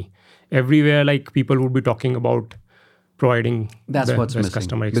company. Everywhere, like, people would be talking about providing That's the what's best missing.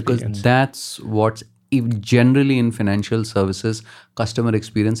 customer Because experience. that's what's generally in financial services, customer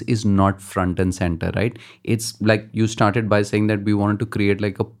experience is not front and center, right? It's like you started by saying that we wanted to create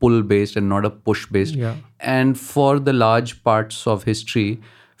like a pull based and not a push based. Yeah. And for the large parts of history,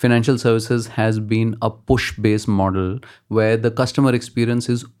 financial services has been a push based model where the customer experience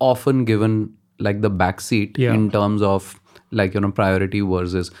is often given like the backseat Yeah. in terms of like, priority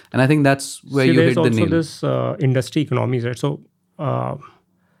versus. And I think that's where See, you there's hit the also nail. this industry economies, right? So uh,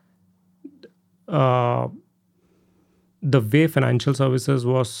 the way financial services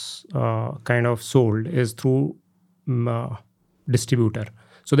was kind of sold is through distributor.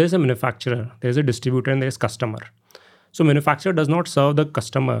 So there's a manufacturer, there's a distributor, and there's customer. So manufacturer does not serve the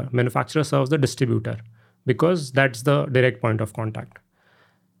customer. Manufacturer serves the distributor because that's the direct point of contact.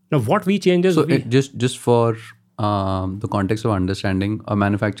 Now, what we change is So just for the context of understanding, a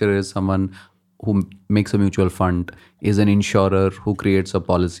manufacturer is someone who makes a mutual fund, is an insurer who creates a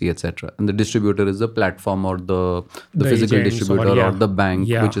policy, etc. And the distributor is the platform or the physical agents distributor yeah. or the bank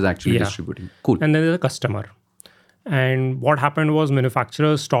Yeah. which is actually Yeah. distributing. Cool. And then there's a customer. And what happened was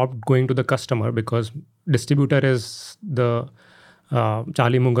manufacturers stopped going to the customer because distributor is the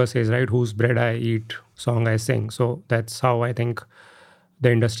Charlie Munger says, right, whose bread I eat, song I sing. So that's how I think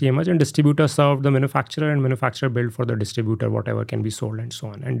the industry emerged. And distributor served the manufacturer, and manufacturer built for the distributor whatever can be sold and so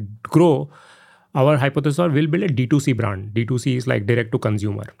on. And Groww, our hypothesis are we'll build a D2C brand. D2C is like direct to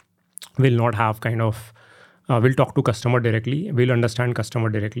consumer. We'll not have kind of, we'll talk to customer directly, we'll understand customer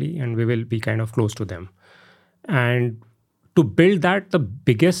directly, and we will be kind of close to them. And to build that, the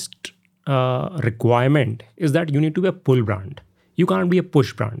biggest requirement is that you need to be a pull brand. You can't be a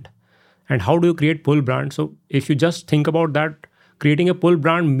push brand. And how do you create pull brand? So if you just think about that, creating a pull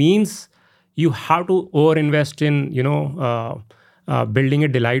brand means you have to over-invest in, building a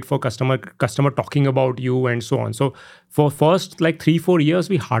delight for customer talking about you and so on. So for first like 3-4 years,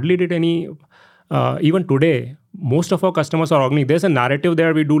 we hardly did any, even today, most of our customers are organic. There's a narrative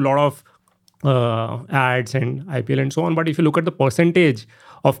there. We do a lot of ads and IPL and so on. But if you look at the percentage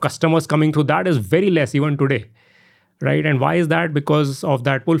of customers coming through, that is very less even today, right? And why is that? Because of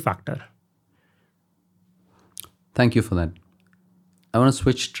that pull factor. Thank you for that. I want to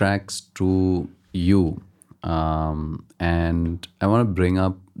switch tracks to you. And I want to bring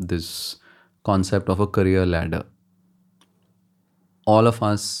up this concept of a career ladder. All of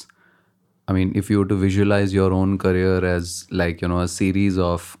us, I mean, if you were to visualize your own career as like, a series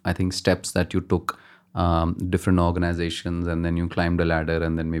of, I think, steps that you took, different organizations, and then you climbed a ladder,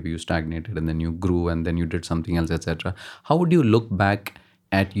 and then maybe you stagnated, and then you grew, and then you did something else, etc. How would you look back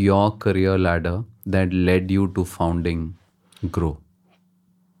at your career ladder that led you to founding Groww?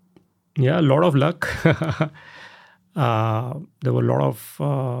 Yeah, a lot of luck. There were a lot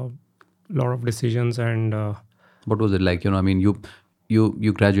of decisions, and What was it like?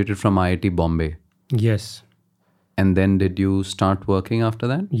 You graduated from IIT Bombay, yes. and then did you start working after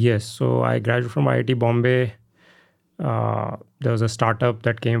that? Yes. So I graduated from IIT Bombay. There was a startup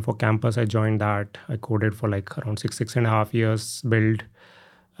that came for campus. I joined that. I coded for like around 6.5 years,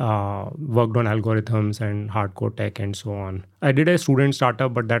 worked on algorithms and hardcore tech and so on. I did a student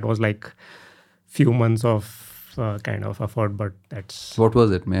startup, but that was like few months of kind of effort, but that's... What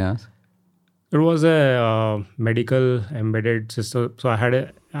was it, may I ask? It was a medical embedded system. So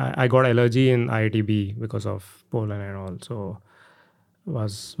I got allergy in IITB because of pollen and all. So it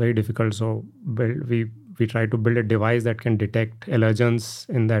was very difficult. So we tried to build a device that can detect allergens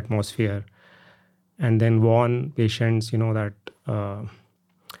in the atmosphere, and then warn patients, that...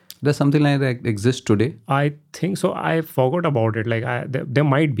 Does something like that exist today? I think so. I forgot about it. Like there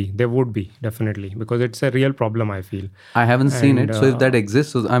might be, there would be definitely, because it's a real problem, I feel. I haven't seen it. So if that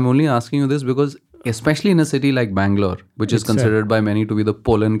exists, so I'm only asking you this because especially in a city like Bangalore, which is considered by many to be the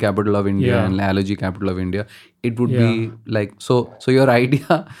pollen capital of India and allergy capital of India, it would be like, so your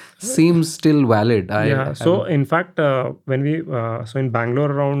idea seems still valid. So in fact, when so in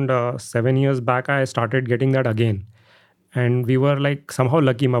Bangalore around 7 years back, I started getting that again. And we were like somehow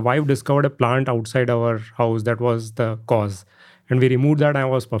lucky. My wife discovered a plant outside our house that was the cause. And we removed that and I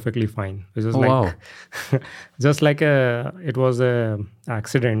was perfectly fine. It was just like it was a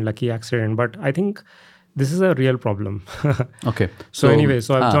lucky accident. But I think this is a real problem. Okay. So anyway,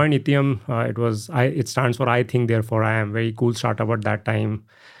 so I've joined Ethium. It stands for I Think Therefore I Am. Very cool startup at that time.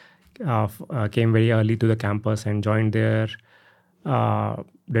 Came very early to the campus and joined there.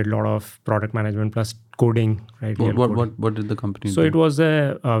 did a lot of product management plus coding, right? Real coding. What did the company So do? it was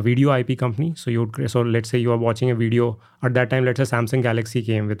a video IP company. So so let's say you are watching a video at that time. Let's say Samsung Galaxy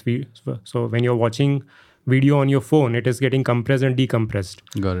came with so when you're watching video on your phone, it is getting compressed and decompressed.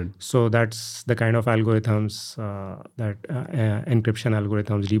 Got it. So that's the kind of algorithms encryption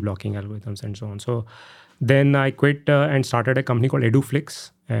algorithms, deblocking algorithms, and so on. So then I quit and started a company called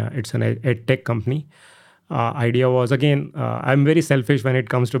EduFlix. It's an ed tech company. Idea was, again, I'm very selfish when it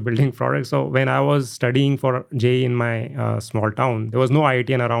comes to building products. So when I was studying for JEE in my small town, there was no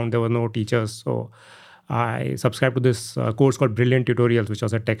IITian around, there were no teachers. So I subscribed to this course called Brilliant Tutorials, which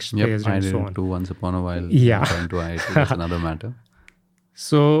was a text-based I and did so it on. too once upon a while. Yeah. Trying to IIT, that's another matter.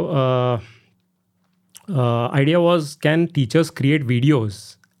 So idea was, can teachers create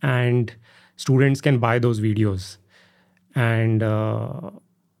videos and students can buy those videos?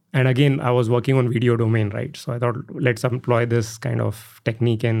 And again, I was working on video domain, right? So I thought, let's employ this kind of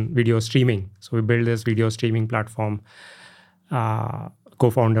technique in video streaming. So we built this video streaming platform,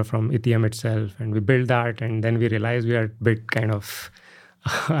 co-founder from Ethereum itself. And we built that. And then we realized we are a bit kind of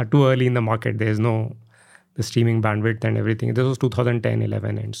too early in the market. There's no the streaming bandwidth and everything. This was 2010,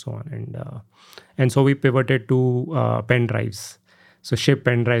 11 and so on. And so we pivoted to pen drives. So ship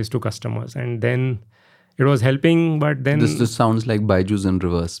pen drives to customers. And then it was helping, but then This sounds like Byju's in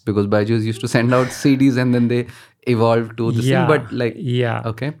reverse, because Byju's used to send out CDs and then they evolved to the thing. But like,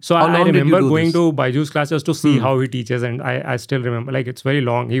 okay. So How I long did you remember do going this? to Byju's classes to see how he teaches, and I still remember, like, it's very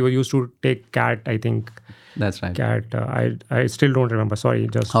long. He used to take CAT, I think. That's right. CAT. I still don't remember. Sorry,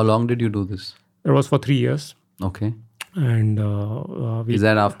 just How long did you do this? it was for 3 years. Okay. And Is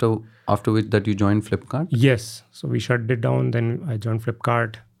that after which that you joined Flipkart? yes, so we shut it down. Then I joined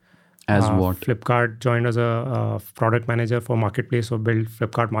Flipkart. As what? Flipkart joined as a product manager for marketplace, or built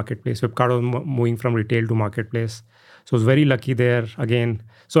Flipkart marketplace. Flipkart was moving from retail to marketplace, so I was very lucky there again.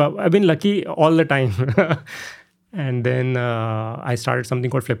 So I've been lucky all the time. And then I started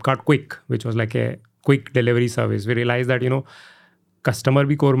something called Flipkart Quick, which was like a quick delivery service. We realized that customer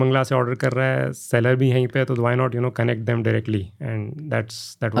भी कोरमंगला से order कर रहा है, seller भी यहीं पे, तो why not connect them directly? And that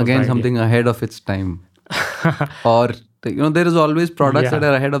was Again, something ahead of its time. Or there is always products that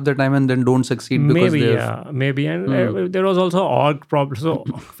are ahead of the time and then don't succeed because maybe. And there was also org problem. So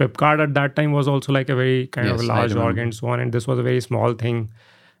Flipkart at that time was also like a very kind of large org and so on. And this was a very small thing.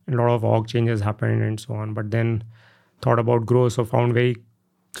 And a lot of org changes happened and so on. But then thought about Groww, so found very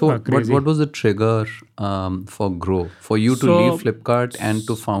crazy. What was the trigger for Groww? For you to leave Flipkart and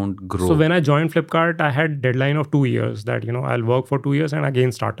to found Groww? So when I joined Flipkart, I had deadline of 2 years that, I'll work for 2 years and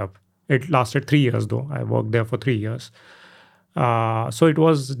again startup. It lasted 3 years though. I worked there for 3 years. So it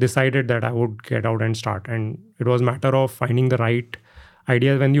was decided that I would get out and start. And it was a matter of finding the right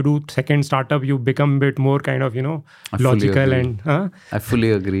idea. When you do second startup, you become a bit more kind of, logical and... I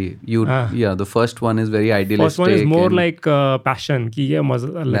fully agree. The first one is very idealistic. First one is more like passion. Ki ye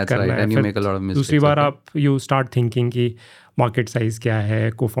mazza that's right. And you make a lot of mistakes. दूसरी बार you start thinking ki market size क्या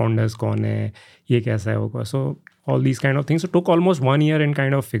है, co-founders कौन है, ये कैसा है होगा. So all these kind of things. So it took almost 1 year in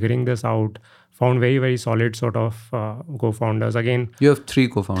kind of figuring this out. Found very, very solid sort of co-founders. Again, you have 3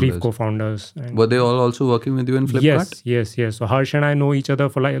 co-founders. 3 co-founders. Were they all also working with you in Flipkart? Yes. So Harsh and I know each other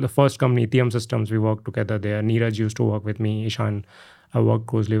for like the first company, Ethereum Systems. We worked together there. Neeraj used to work with me. Ishan, I worked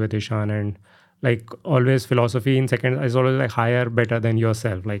closely with Ishan, and like always philosophy in second is always like hire better than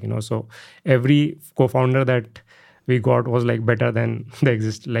yourself. Like, so every co-founder that we got was like better than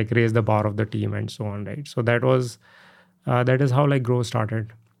like raise the bar of the team and so on, right? So that is how like Groww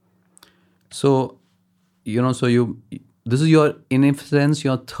started. So, this is your, in a sense,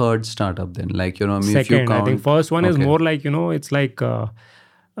 your third startup then, like, Second, if you count, I think first one is more like, it's like,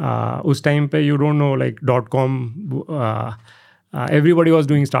 us time pe you don't know, like .com, everybody was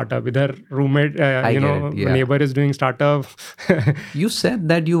doing startup. With her roommate, neighbor is doing startup. You said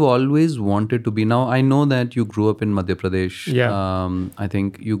that you always wanted to be. Now, I know that you grew up in Madhya Pradesh. Yeah. I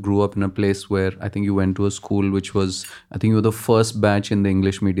think you grew up in a place where I think you went to a school which was, I think you were the first batch in the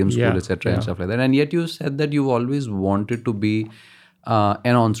English medium school, etc. and stuff like that. And yet you said that you always wanted to be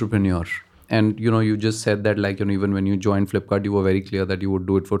an entrepreneur. And, you just said that, like, even when you joined Flipkart, you were very clear that you would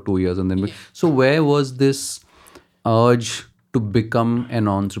do it for 2 years. And then, so where was this urge to become an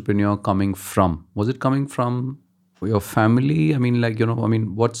entrepreneur coming from? Was it coming from your family? I mean, like,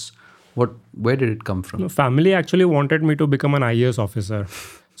 where did it come from? No, family actually wanted me to become an IAS officer.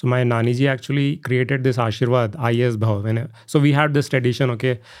 So my Nani ji actually created this Ashirwad, IAS Bhav. So we had this tradition,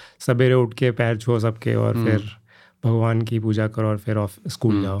 okay, sabere ut ke pair chho sabke aur fir Bhagwan ki puja karo aur fir off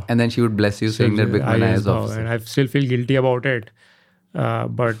school jao. And then she would bless you saying that become an IAS officer. And I still feel guilty about it.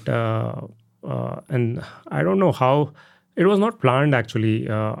 And I don't know how It was not planned actually.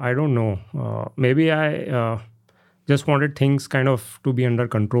 I don't know. Maybe I just wanted things kind of to be under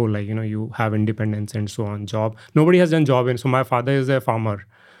control. Like, you have independence and so on. Job. Nobody has done job. And so my father is a farmer.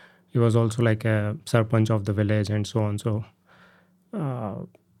 He was also like a sarpanch of the village and so on. So uh,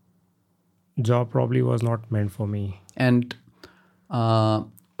 job probably was not meant for me. And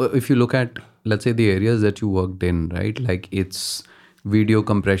if you look at, let's say, the areas that you worked in, right? Like it's video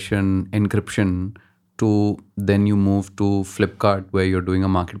compression, encryption, to then you move to Flipkart where you're doing a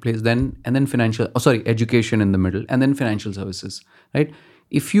marketplace, then financial, education in the middle, and then financial services, right?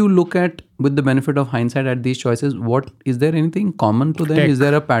 If you look at, with the benefit of hindsight, at these choices, what is there anything common to them? Tech. Is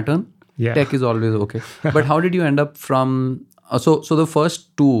there a pattern? Yeah. Tech is always okay. But how did you end up from so the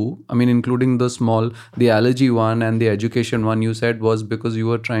first two, I mean, including the allergy one and the education one, you said was because you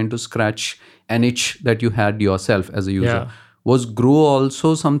were trying to scratch an itch that you had yourself as a user. Yeah. Was Groww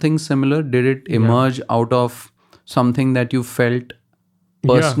also something similar? Did it emerge out of something that you felt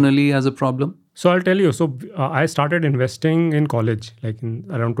personally as a problem? So I'll tell you. So I started investing in college, like in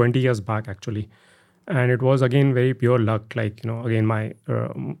around 20 years back, actually, and it was again very pure luck. Like, again, my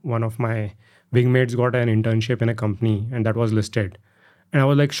one of my big mates got an internship in a company, and that was listed, and I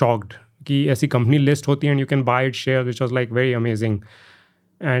was like shocked. कि ऐसी company list होती है and you can buy its shares, which was like very amazing.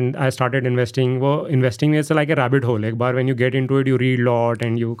 And I started investing. Well, investing is like a rabbit hole. Like, but when you get into it, you read a lot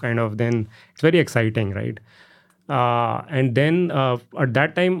and you kind of then it's very exciting, right? And then at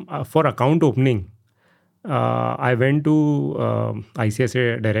that time, for account opening, I went to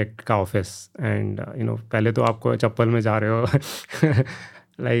ICICI Direct का office, and पहले तो आपको चप्पल में जा रहे हो.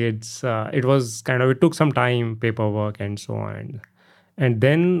 Like it was kind of, it took some time, paperwork and so on. And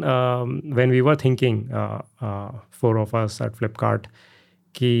then when we were thinking, four of us at Flipkart,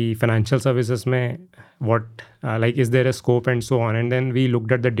 कि financial services में what like is there a scope and so on, and then we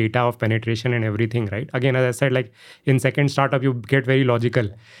looked at the data of penetration and everything, right? Again, as I said, like in second startup you get very logical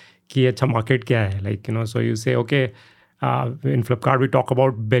कि अच्छा market क्या है, like so you say okay, in Flipkart we talk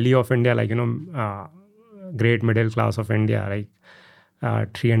about belly of India, like great middle class of India, like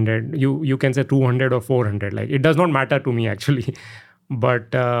 300, you can say 200 or 400, like it does not matter to me actually.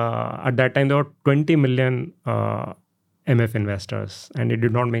 But at that time there were 20 million MF investors, and it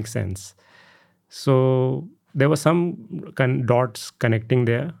did not make sense. So there were some dots connecting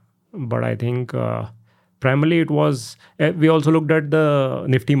there, but I think primarily it was, we also looked at the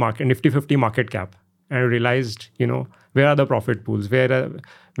Nifty 50 market cap, and realized, where are the profit pools? Where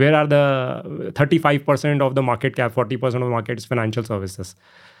are the 35% of the market cap, 40% of the market is financial services.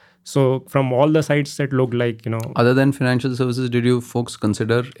 So from all the sites that looked like, Other than financial services, did you folks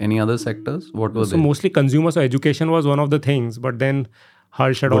consider any other sectors? What was so it? mostly consumer. So education was one of the things, but then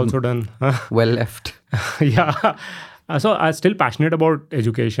Harsh had also done. Well left. Yeah. So I'm still passionate about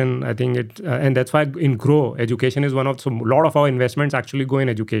education. I think it, and that's why in Groww, education is one of, so a lot of our investments actually go in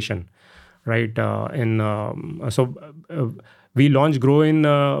education, right? We launched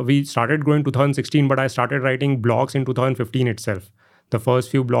Groww we started Groww in 2016, but I started writing blogs in 2015 itself. The first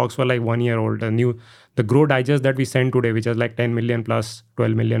few blogs were like 1 year old. The Groww digest that we send today, which is like 10 million plus,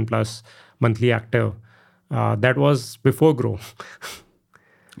 12 million plus monthly active, that was before Groww.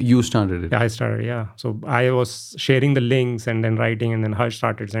 You started it. Yeah, I started, yeah. So I was sharing the links and then writing, and then Harsh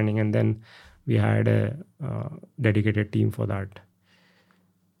started sending, and then we had a dedicated team for that.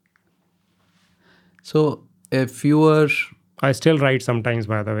 So if you were... I still write sometimes,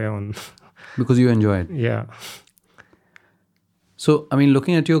 by the way, on... Because you enjoy it. Yeah. So, I mean,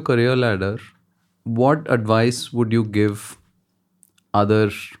 looking at your career ladder, what advice would you give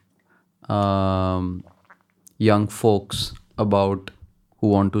other young folks about who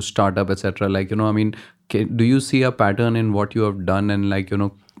want to start up, etc.? Like, I mean, do you see a pattern in what you have done? And like,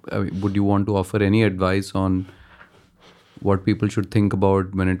 would you want to offer any advice on what people should think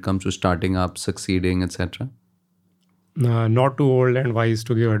about when it comes to starting up, succeeding, etc.? Not too old and wise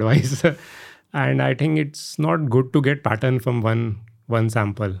to give advice. And I think it's not good to get pattern from one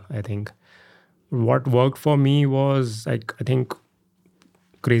sample. I think what worked for me was, like, I think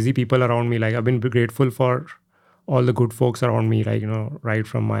crazy people around me. Like, I've been grateful for all the good folks around me, like, right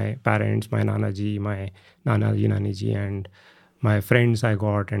from my parents, my Nanaji, Naniji, and my friends I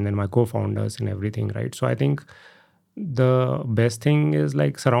got, and then my co-founders and everything, right? So I think the best thing is,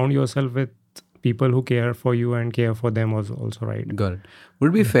 like, surround yourself with people who care for you and care for them also, right? Got it.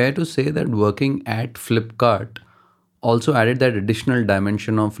 Would it be fair to say that working at Flipkart also added that additional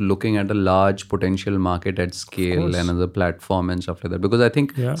dimension of looking at a large potential market at scale and as a platform and stuff like that? Because I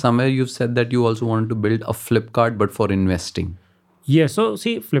think somewhere you've said that you also wanted to build a Flipkart, but for investing. Yeah. So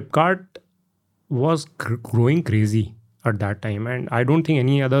see, Flipkart was growing crazy at that time, and I don't think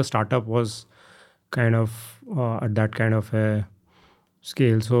any other startup was kind of at that kind of a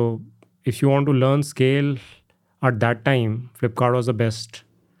scale. So if you want to learn scale at that time, Flipkart was the best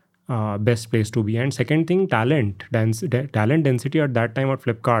place to be. And second thing, talent density at that time at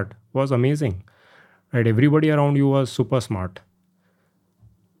Flipkart was amazing. Right, everybody around you was super smart.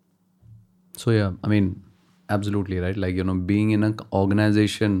 So yeah, I mean, absolutely right. Like, being in an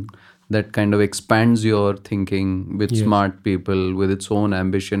organization that kind of expands your thinking with Yes. smart people, with its own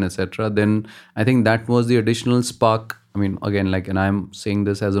ambition, etc. Then I think that was the additional spark. I mean, again, like, and I'm saying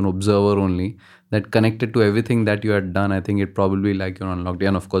this as an observer only, that connected to everything that you had done, I think it probably, like, unlocked,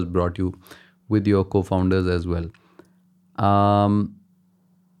 and of course brought you with your co-founders as well. Um,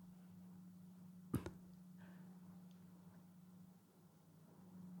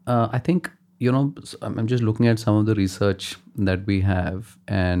 I think, I'm just looking at some of the research that we have,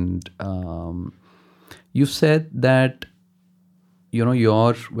 and you said that,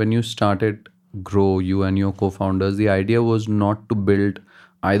 when you started Grow, you and your co-founders, the idea was not to build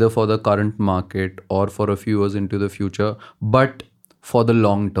either for the current market or for a few years into the future, but for the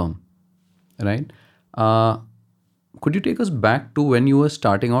long term, right? Uh, could you take us back to when you were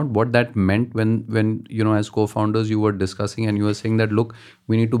starting out, what that meant when as co-founders you were discussing and you were saying that, look,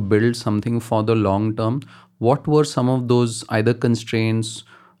 we need to build something for the long term. What were some of those either constraints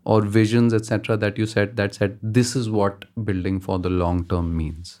or visions, etc., that you said this is what building for the long term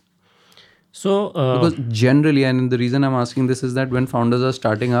means? So Because generally, and the reason I'm asking this is that when founders are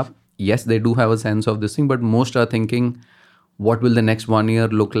starting up, yes, they do have a sense of this thing, but most are thinking, what will the next 1 year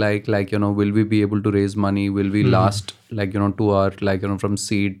look like? Like, will we be able to raise money? Will we last, like, to our, like, from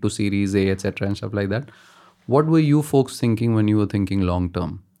seed to series A, etc., and stuff like that? What were you folks thinking when you were thinking long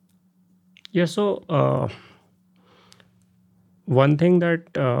term? yeah, so one thing that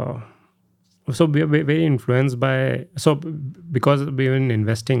so we're very influenced by, so because we've been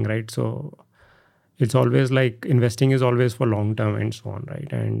investing, right? So it's always like investing is always for long term and so on, right?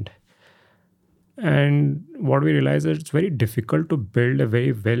 And what we realize is it's very difficult to build a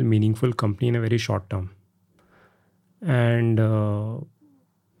very well meaningful company in a very short term. And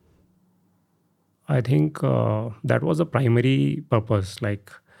I think that was the primary purpose.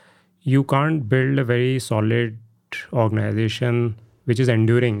 Like, you can't build a very solid organization which is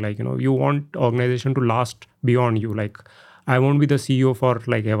enduring. Like, you want organization to last beyond you. Like, I won't be the CEO for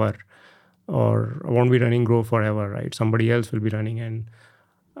like ever, or I won't be running Grow forever, right? Somebody else will be running.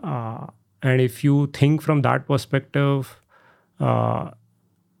 And if you think from that perspective, and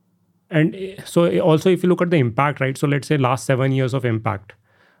so also if you look at the impact, right? So let's say last 7 years of impact,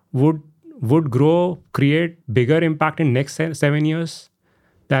 would Grow create bigger impact in next 7 years?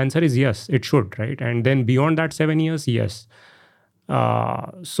 The answer is yes, it should, right? And then beyond that 7 years, yes.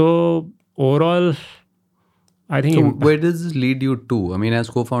 So overall, I think. So where does this lead you to? I mean, as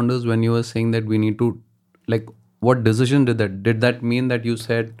co-founders, when you were saying that we need to, like, what decision did that mean that you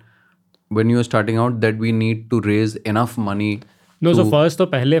said when you were starting out that we need to raise enough money? No, so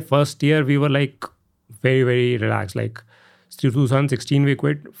first year we were like very, very relaxed. Like 2016 we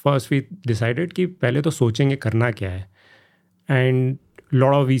quit. First we decided कि पहले तो सोचेंगे करना क्या है. And a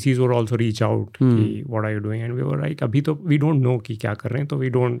lot of VCs would also reach out कि what are you doing? And we were like अभी तो we don't know कि क्या कर रहे हैं, तो we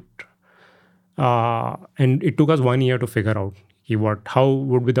don't. And it took us 1 year to figure out how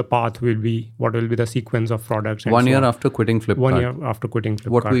would be the path will be, what will be the sequence of products. And 1 year after quitting Flipkart. 1 year after quitting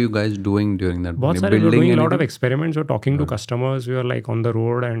Flipkart. What were you guys doing during that? बहुत सारे, we were doing a lot of experiments. We were talking to customers. We were like on the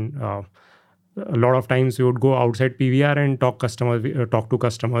road, and a lot of times we would go outside PVR and talk to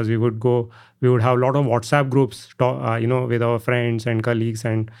customers. We would have a lot of WhatsApp groups, with our friends and colleagues,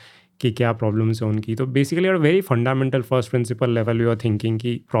 and कि क्या problems है उनकी. तो basically at a very fundamental first principle level we were thinking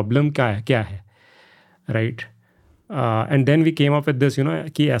कि problem क्या है, right? And then we came up with this,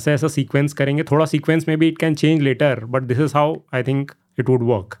 कि ऐसा sequence करेंगे. थोड़ा sequence maybe it can change later, but this is how I think it would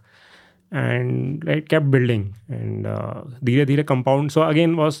work. And it kept building, and धीरे compound. So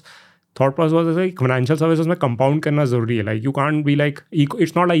again thought process was like financial services में compound करना ज़रूरी है. Like, you can't be like,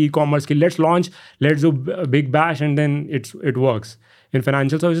 it's not like e-commerce कि let's launch, let's do a big bash and then it works. In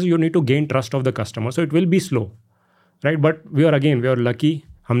financial services you need to gain trust of the customer, so it will be slow, right? But we are lucky.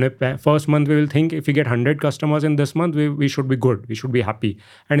 First month we will think if we get 100 customers in this month, we should be good, we should be happy.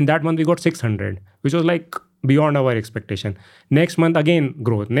 And in that month we got 600, which was like beyond our expectation. Next month again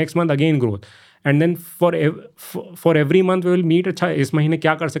growth, next month again growth. And then for every month we will meet, अच्छा इस महीने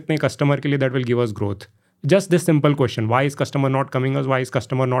क्या कर सकते हैं customer के लिए that will give us growth. Just this simple question: why is customer not coming us? Why is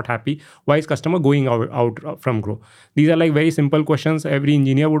customer not happy? Why is customer going out from Grow? These are like very simple questions. Every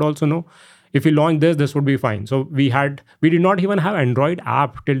engineer would also know. If we launch this would be fine. So we did not even have Android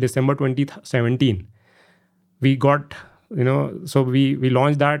app till December 2017. We got So we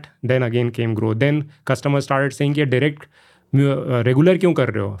launched that. Then again came Groww. Then customers started saying कि direct regular क्यों कर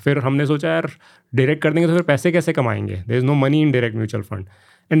रहे हो. फिर हमने सोचा यार direct कर देंगे तो फिर पैसे कैसे कमाएंगे. There is no money in direct mutual fund.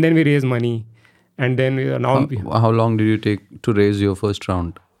 And then we raise money. And then how long did you take to raise your first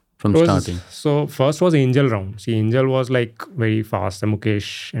round from starting? So first was angel round. See, angel was like very fast. Mukesh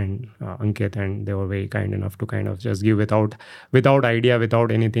and Ankit, and they were very kind enough to kind of just give without idea,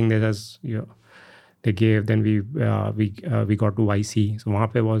 without anything. They just they gave. Then we got to YC. So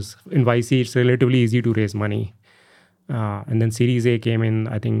wahan pe was in YC. It's relatively easy to raise money. And then Series A came in,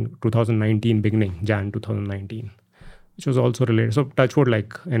 I think 2019 beginning, Jan 2019. Which was also related. So touchwood,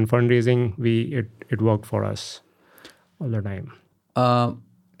 like in fundraising, it worked for us all the time.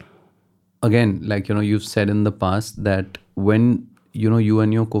 Again, like you've said in the past that when you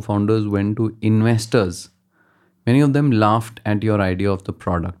and your co-founders went to investors, many of them laughed at your idea of the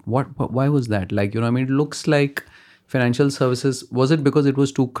product. Why was that? Like it looks like financial services. Was it because it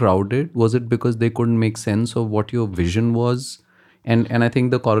was too crowded? Was it because they couldn't make sense of what your vision was? And I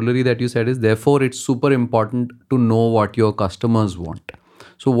think the corollary that you said is, therefore, it's super important to know what your customers want.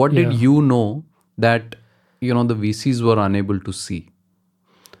 So what did you know that, the VCs were unable to see?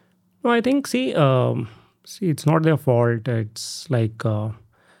 No, I think, see, it's not their fault. It's like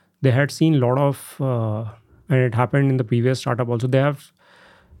they had seen a lot of, and it happened in the previous startup also, they have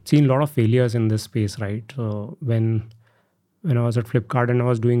seen a lot of failures in this space, right? So when I was at Flipkart and I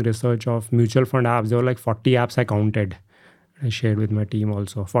was doing research of mutual fund apps, there were like 40 apps I counted. I shared with my team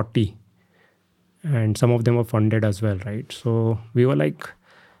also, 40. And some of them were funded as well, right? So we were like,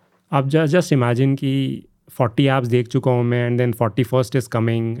 अब just imagine कि 40 apps देख चुका हूँ मैं, and then 41st is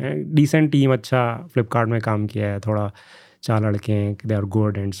coming. Decent team, अच्छा Flipkart में काम किया है, थोड़ा 4 लड़के हैं, they are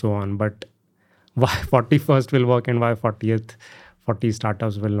good and so on. But why 41st will work and why 40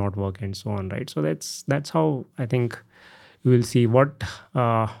 startups will not work and so on, right? So that's how I think you will see what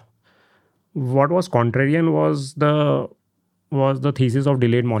was contrarian was the thesis of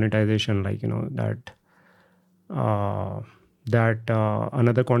delayed monetization, like that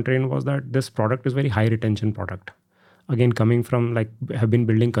another contrarian was that this product is very high retention product. Again, coming from like have been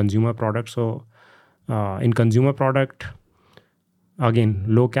building consumer products, so in consumer product, again,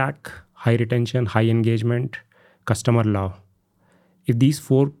 low CAC, high retention, high engagement, customer love. If these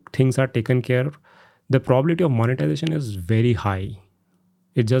 4 things are taken care of, the probability of monetization is very high.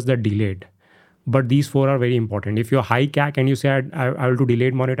 It's just that delayed. But these 4 are very important. If you're high CAC and you say I will do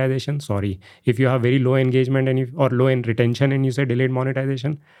delayed monetization, sorry. If you have very low engagement or low in retention and you say delayed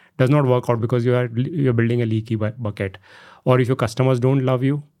monetization, does not work out because you're building a leaky bucket. Or if your customers don't love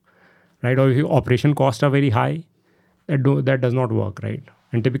you, right? Or if your operation costs are very high, that does not work, right?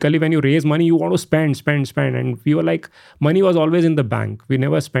 And typically when you raise money, you want to spend. And we were like, money was always in the bank. We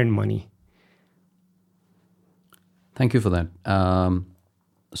never spend money. Thank you for that.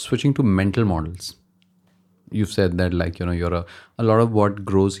 Switching to mental models. You've said that you're a lot of what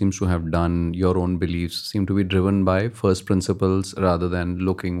Groww seems to have done, your own beliefs seem to be driven by first principles rather than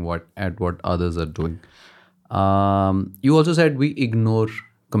looking at what others are doing. You also said we ignore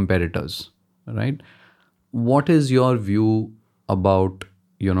competitors, right? What is your view about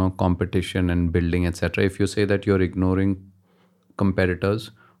competition and building, etc.? If you say that you're ignoring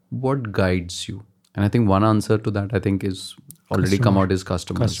competitors, what guides you? And I think one answer to that, I think, is already come out is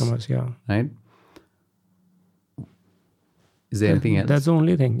customers. Customers, yeah. Right? Is there anything else? That's the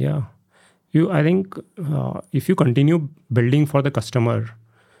only thing, yeah. I think if you continue building for the customer,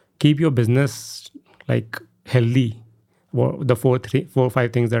 keep your business like healthy, the 4 or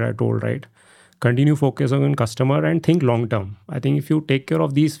 5 things that I told, right? Continue focusing on customer and think long term. I think if you take care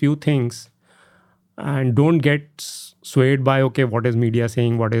of these few things and don't get swayed by, okay, what is media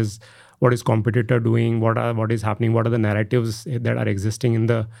saying, what is competitor doing, what is happening, what are the narratives that are existing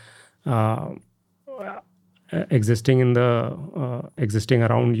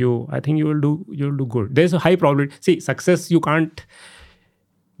around you, I think you'll do good. There's a high probability. See, success,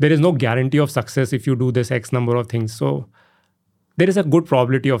 there is no guarantee of success if you do this X number of things. So there is a good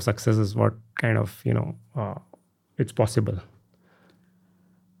probability of success is what kind of, it's possible.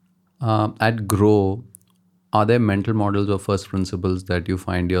 At Groww, are there mental models or first principles that you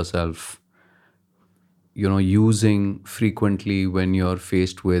find yourself, using frequently when you're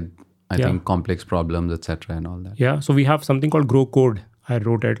faced with, I think, complex problems, etc., and all that? Yeah. So we have something called Groww Code. I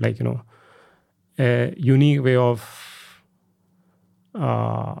wrote it like, a unique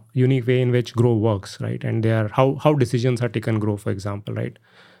way in which Groww works, right? And they are how decisions are taken Groww, for example, right?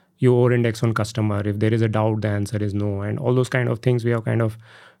 You over-index on customer. If there is a doubt, the answer is no, and all those kind of things.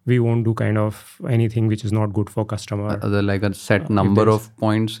 We won't do kind of anything which is not good for customer. Are there like a set number of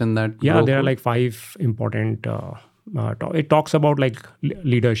points in that? Yeah, there are like 5 important It talks about like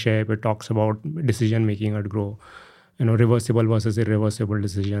leadership. It talks about decision making at Grow. Reversible versus irreversible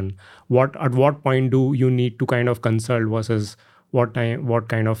decision. At what point do you need to kind of consult versus what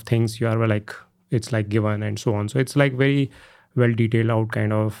kind of things you are like, it's like given and so on. So it's like very well detailed out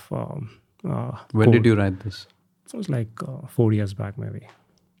kind of. When did you write this? It was like 4 years back maybe.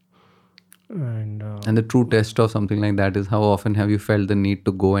 And the true test of something like that is how often have you felt the need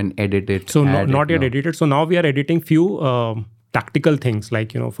to go and edit it? So not yet edited. So now we are editing few tactical things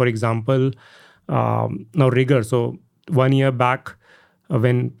like, for example, now rigor. So 1 year back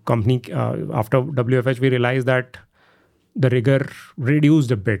when company, after WFH, we realized that the rigor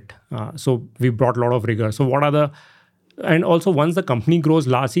reduced a bit. So we brought a lot of rigor. So and also once the company grows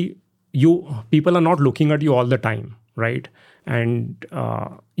largely, people are not looking at you all the time, right? And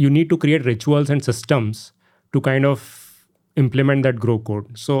you need to create rituals and systems to kind of implement that Grow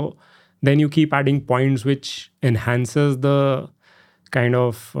code. So then you keep adding points which enhances the kind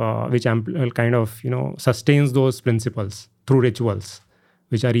of sustains those principles through rituals,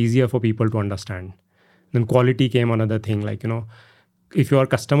 which are easier for people to understand. Then quality came another thing, like, if you are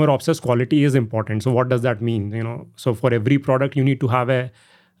customer obsessed, quality is important. So what does that mean? So for every product, you need to have a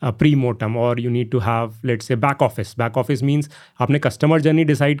pre-mortem, or you need to have, let's say, back office. Back office means आपने customer journey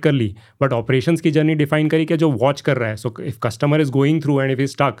decide कर ली, but operations की journey define करी कि जो watch कर रहा है. So if customer is going through and if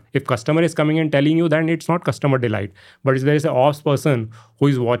he's stuck, if customer is coming and telling you, then it's not customer delight. But if there is an ops person who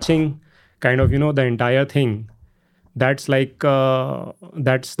is watching kind of, the entire thing, that's like,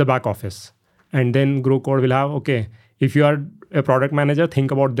 that's the back office. And then Grow Code will have, okay, if you are a product manager,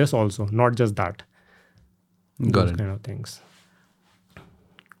 think about this also, not just that. Got Those it. kind of things.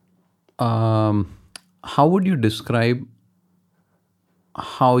 How would you describe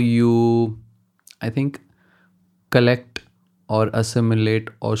how you, I think, collect or assimilate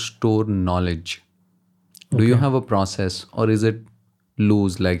or store knowledge? Do you have a process, or is it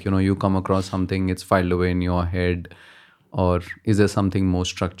loose? Like, you come across something, it's filed away in your head, or is there something more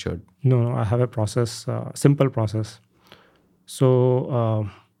structured? No, I have a process, simple process. So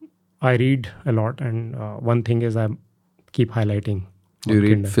I read a lot, and one thing is I keep highlighting. Do you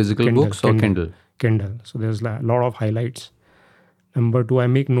read physical books or Kindle? Kindle. So there's a lot of highlights. Number 2, I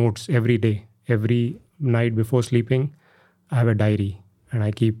make notes every day. Every night before sleeping, I have a diary, and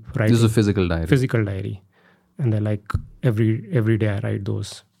I keep writing. This is a physical diary. Physical diary. And then like every day I write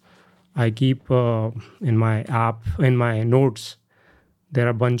those. I keep in my app, in my notes, there are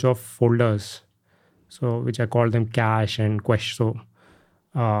a bunch of folders, so which I call them cache and question.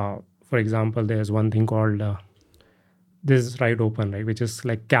 So for example, there's one thing called this is write open, right, which is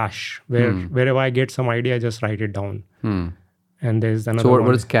like cache, where wherever I get some idea, I just write it down. And there's another So one.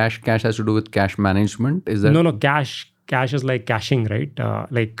 what is cache? Cache has to do with cache management? Is that? No, cache is like caching, right?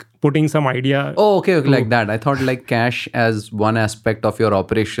 Like putting some idea. Oh, okay, like that. I thought like cache as one aspect of your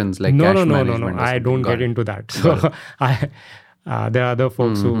operations, like cache management. No. I don't get into that. So there are other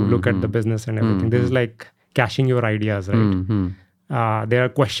folks who look at the business and everything. This is like caching your ideas, right? There are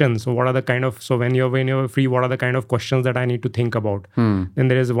questions. So what are the kind of, so when you're free, what are the kind of questions that I need to think about? Then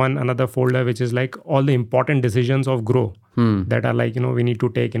there is another folder which is like all the important decisions of Grow that are like, we need to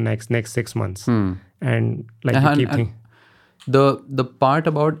take in next 6 months. And like you keep thinking. The part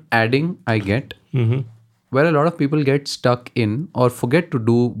about adding, I get, where a lot of people get stuck in or forget to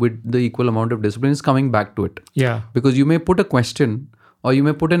do with the equal amount of discipline is coming back to it. Yeah. Because you may put a question or you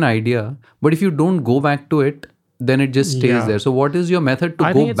may put an idea, but if you don't go back to it, then it just stays there. So what is your method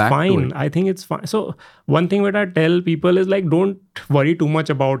to go back to it? I think it's fine. So one thing that I tell people is like, don't worry too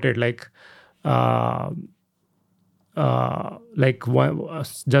much about it. Like,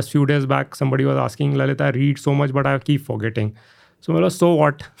 just few days back, somebody was asking, Lalit, I read so much, but I keep forgetting. So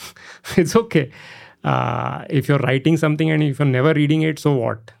what? It's okay. If you're writing something and if you're never reading it, so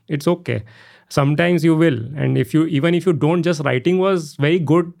what? It's okay. Sometimes you will. And even if you don't, just writing was very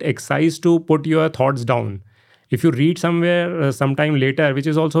good exercise to put your thoughts down. If you read somewhere sometime later, which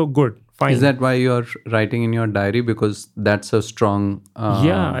is also good, fine. Is that why you're writing in your diary? Because that's a strong...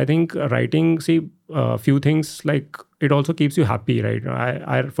 Yeah, I think writing, a few things like it also keeps you happy, right?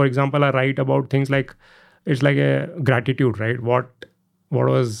 I for example, I write about things like, it's like a gratitude, right? What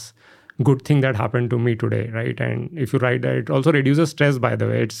was good thing that happened to me today, right? And if you write that, it also reduces stress, by the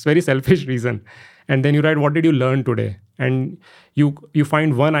way. It's very selfish reason. And then you write, what did you learn today? And you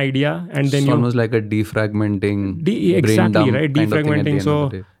find one idea, and then it's almost like a defragmenting, exactly, right? Defragmenting. So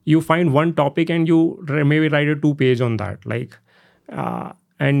you find one topic and you maybe write a 2-page on that, like,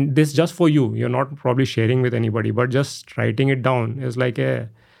 and this just for you. You're not probably sharing with anybody, but just writing it down is like a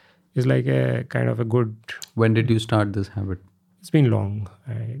kind of a good. When did you start this habit? It's been long.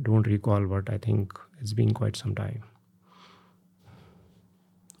 I don't recall, but I think it's been quite some time.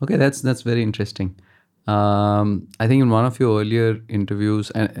 Okay, that's very interesting. I think in one of your earlier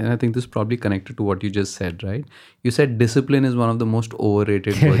interviews, and I think this is probably connected to what you just said, right? You said discipline is one of the most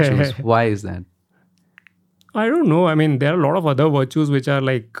overrated virtues. Why is that? I don't know. I mean, there are a lot of other virtues which are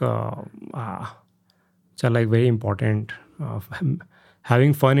like very important.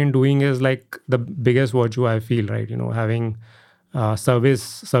 Having fun in doing is like the biggest virtue I feel, right? Having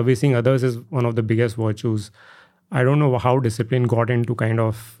servicing others is one of the biggest virtues. I don't know how discipline got into kind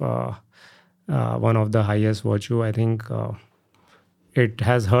of one of the highest virtue. I think it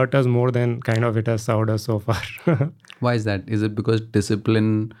has hurt us more than kind of it has served us so far. Why is that? Is it because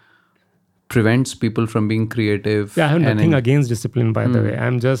discipline prevents people from being creative? Yeah, I have nothing against discipline, by the way.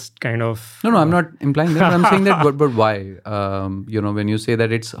 I'm just kind of No, I'm not implying that. I'm saying that, but why? When you say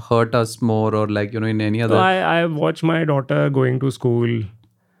that it's hurt us more, or like in any other. So I watch my daughter going to school,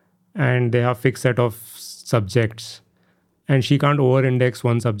 and they have fixed set of subjects, and she can't over-index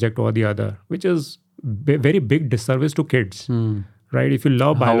one subject or the other, which is very big disservice to kids, right? If you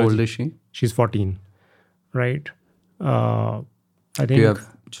love biology. How old is she? She's 14, right? I think. Do you have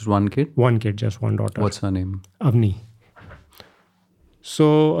just one kid? One kid, just one daughter. What's her name? Avni.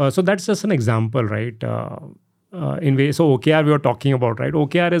 So that's just an example, right? So OKR we were talking about, right?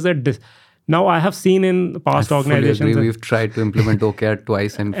 OKR is now I have seen in past organizations. Agree. We've tried to implement OKR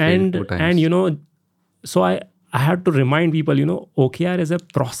twice and failed 2 times. And so I had to remind people, OKR is a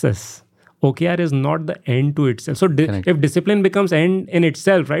process. OKR is not the end to itself. So if discipline becomes end in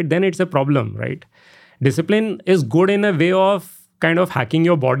itself, right, then it's a problem, right? Discipline is good in a way of kind of hacking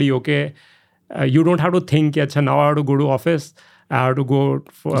your body. Okay, you don't have to think, Acha, now I have to go to office, I have to go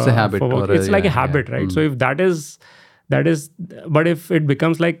for it's a habit for work. It's like a habit, right? So if that is but if it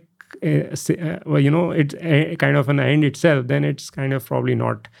becomes like it's kind of an end itself, then it's kind of probably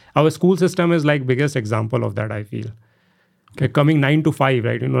not. Our school system is like biggest example of that, I feel. Okay, coming 9 to 5,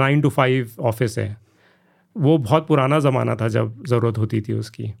 right? 9 to 5 office है. वो बहुत पुराना ज़माना था जब ज़रूरत होती थी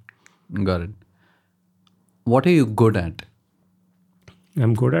उसकी. Got it. What are you good at?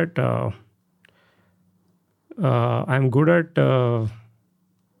 I'm good at I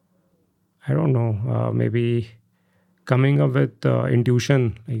don't know, maybe coming up with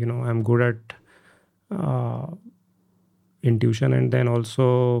intuition. I'm good at intuition, and then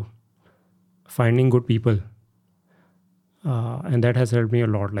also finding good people, and that has helped me a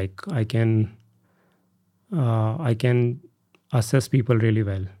lot. Like I can assess people really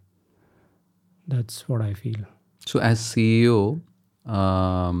well. That's what I feel. So as CEO,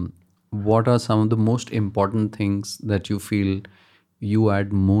 what are some of the most important things that you feel you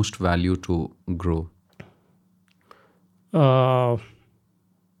add most value to Groww? I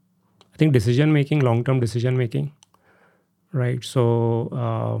think decision making, long-term decision making, right?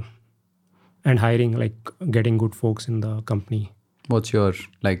 So and hiring, like getting good folks in the company. What's your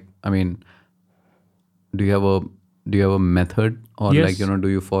do you have a method, or Yes. do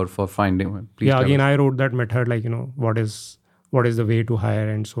you for finding? Please again, I wrote that method, like what is the way to hire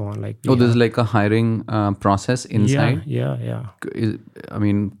and so on. Like this is like a hiring process inside. Yeah.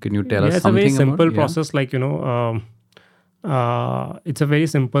 Can you tell us it's something? A very simple about, process. Like it's a very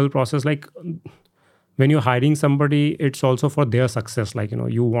simple process. Like when you're hiring somebody, it's also for their success. Like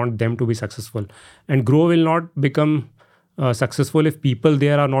you want them to be successful, and Groww will not become successful if people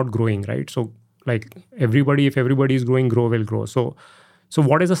there are not growing, right? So like if everybody is growing, Groww will grow. So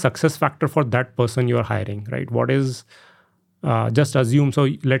what is a success factor for that person you are hiring, right? What is just assume. So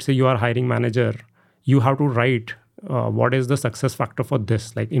let's say you are hiring manager, you have to write what is the success factor for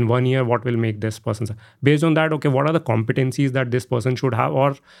this, like in 1 year, what will make this person based on that. Okay, what are the competencies that this person should have,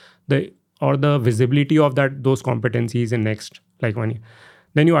 or the visibility of those competencies in next like 1 year.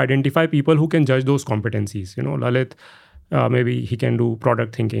 Then you identify people who can judge those competencies. Lalit, maybe he can do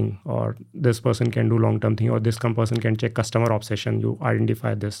product thinking, or this person can do long-term thinking, or this person can check customer obsession. You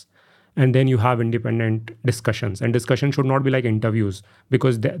identify this. And then you have independent discussions. And discussion should not be like interviews,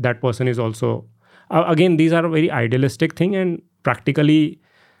 because that person is also... again, these are a very idealistic thing, and practically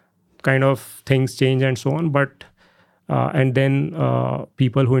kind of things change and so on. But and then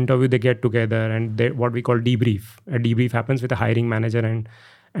people who interview, they get together, and what we call debrief. A debrief happens with a hiring manager,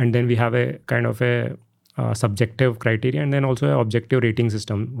 and then we have a kind of a subjective criteria, and then also an objective rating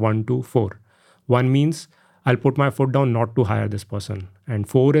system, 1 to 4. 1 means I'll put my foot down not to hire this person, and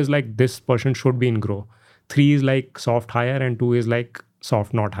 4 is like this person should be in Groww. 3 is like soft hire, and 2 is like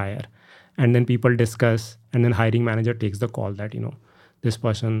soft not hire. And then people discuss, and then hiring manager takes the call that this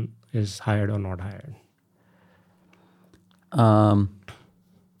person is hired or not hired.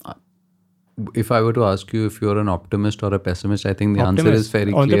 If I were to ask you if you're an optimist or a pessimist, I think the answer is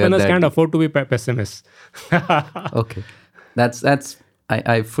very clear. Entrepreneurs can't afford to be pessimists. Okay, that's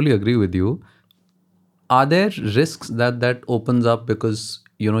I fully agree with you. Are there risks that opens up because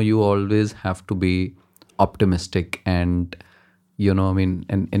you always have to be optimistic and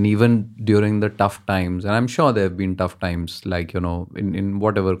and even during the tough times, and I'm sure there have been tough times, like in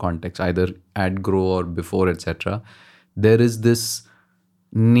whatever context, either at Grow or before, etc. There is this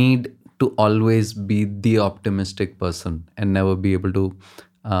need to always be the optimistic person and never be able to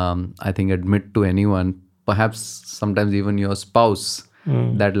I think admit to anyone, perhaps sometimes even your spouse,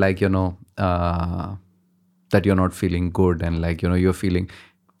 that that you're not feeling good, and you're feeling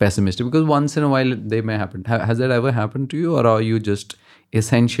pessimistic, because once in a while they may happen. Has that ever happened to you, or are you just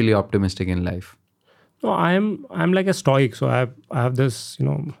essentially optimistic in life? No, I'm like a stoic. So I have this,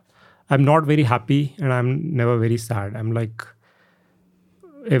 I'm not very happy and I'm never very sad. I'm like,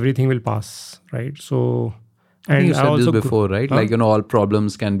 everything will pass, right? So, I think you and I said this also before, right? Huh? All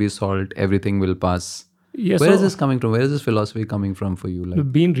problems can be solved, everything will pass. Yeah, Where is so this coming from? Where is this philosophy coming from for you? Like,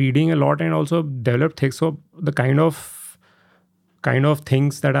 I've been reading a lot and also developed things. So the kind of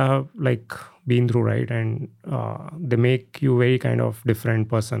things that I have like been through, right? And they make you very kind of different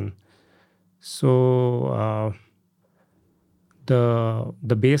person. So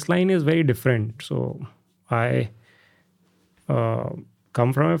the baseline is very different. So I uh,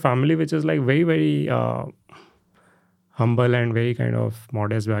 come from a family which is like very very humble and very kind of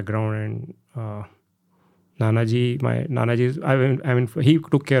modest background. And my Nanaji, I mean, he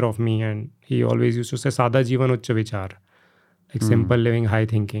took care of me, and he always used to say, "Sada Jivan Uच्च Vichar," like simple living, high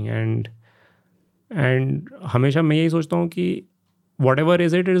thinking. And हमेशा मैं यही सोचता हूँ कि whatever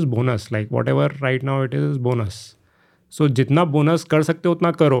is it is bonus. Like whatever right now it is bonus. So जितना bonus कर सकते हो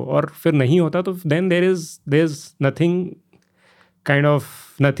उतना करो, और फिर नहीं होता तो then there's nothing, kind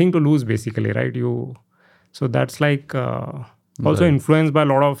of nothing to lose basically, right? So that's like also Right. influenced by a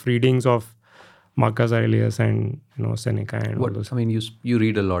lot of readings of Marcus Aurelius and Seneca and all what those. I mean, you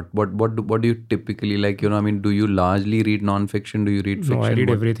read a lot. What do you typically like? I mean, do you largely read non-fiction? Do you read fiction? No, I read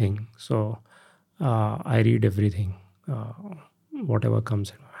What- everything. So I read everything, whatever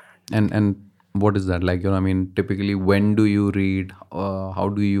comes in my hand. And what is that like? I mean, typically, when do you read? How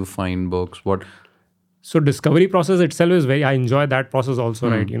do you find books? What? So discovery process itself is very, I enjoy that process also,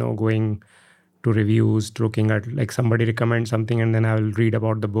 right? Going to reviews, looking at like somebody recommends something, and then I will read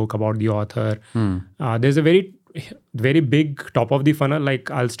about the book, about the author. There's a very, very big top of the funnel. Like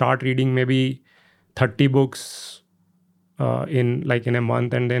I'll start reading maybe 30 books in a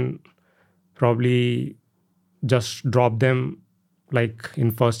month, and then probably just drop them like in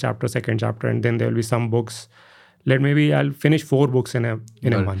first chapter, second chapter, and then there will be some books. Maybe I'll finish 4 books in a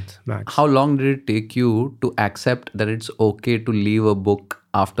month max. How long did it take you to accept that it's okay to leave a book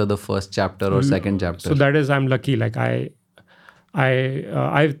after the first chapter or second chapter? So that is, I'm lucky. Like I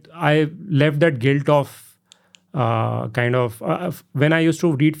left that guilt of when I used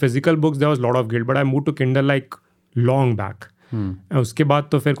to read physical books, there was a lot of guilt, but I moved to Kindle like long back. And उसके बाद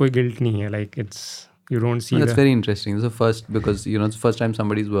तो फिर कोई guilt नहीं है. Like you don't see That's very interesting. It's the first, because it's the first time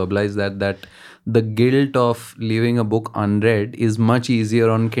somebody's verbalized that the guilt of leaving a book unread is much easier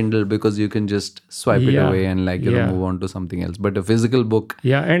on Kindle, because you can just swipe it away and move on to something else. But a physical book,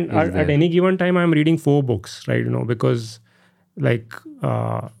 and at any given time I'm reading 4 books, right? Because like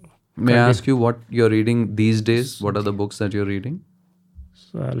may I ask you what you're reading these days? What are the books that you're reading?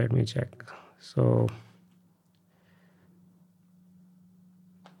 So let me check. So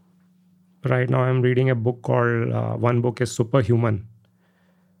right now I'm reading a book called one book is Superhuman.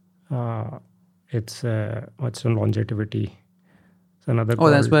 It's on longevity. It's another. Oh,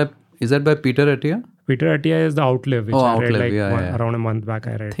 is that by Peter Attia? Peter Attia is The Outlive, which I read Outlive, like around a month back.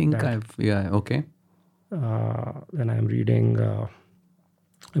 I read. I think that. Okay. Then I'm reading a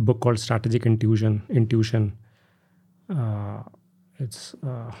book called Strategic Intuition. It's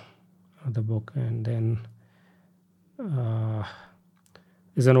the book, and then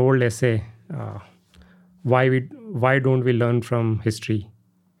is an old essay. Why don't we learn from history?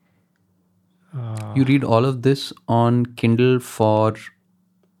 You read all of this on Kindle for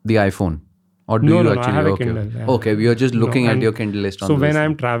the iPhone, or do you actually? I have a okay. Kindle. Yeah. Okay, we are just looking at your Kindle list. So when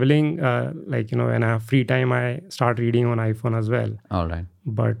I'm traveling, when I have free time, I start reading on iPhone as well. All right.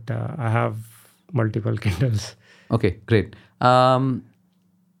 But I have multiple Kindles. Okay, great.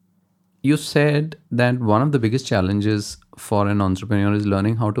 You said that one of the biggest challenges for an entrepreneur is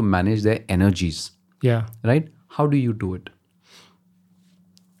learning how to manage their energies. Yeah. Right? How do you do it?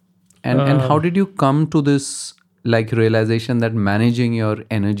 And how did you come to this realization that managing your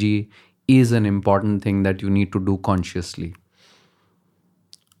energy is an important thing that you need to do consciously?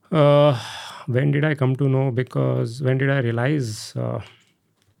 When did I come to know? Because when did I realize?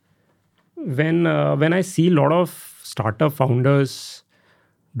 When I see a lot of startup founders,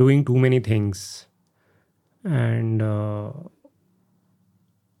 doing too many things, and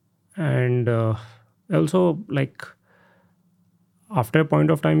also like after a point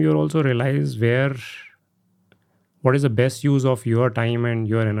of time you also realize where what is the best use of your time and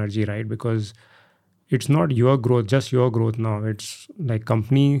your energy, right? Because it's not your growth, just your growth now. It's like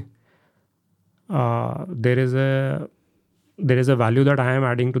company. There is a value that I am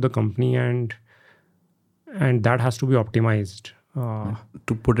adding to the company, and that has to be optimized.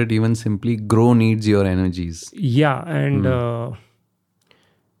 To put it even simply, grow needs your energies. Yeah,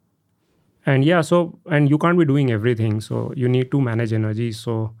 and yeah, so and you can't be doing everything, so you need to manage energy.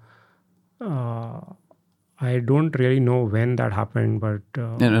 So I don't really know when that happened, but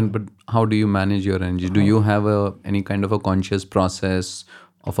But how do you manage your energy? Do you have any kind of a conscious process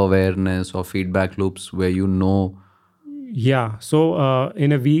of awareness or feedback loops where you know? yeah. So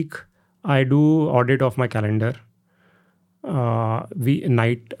in a week, I do audit of my calendar. We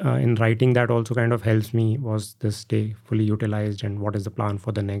night in writing that also kind of helps me. Was this day fully utilized, and what is the plan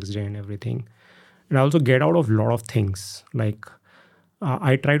for the next day and everything. And I also get out of a lot of things. Like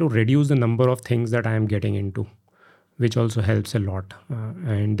I try to reduce the number of things that I am getting into, which also helps a lot.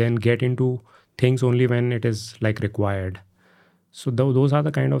 And then get into things only when it is like required. So those are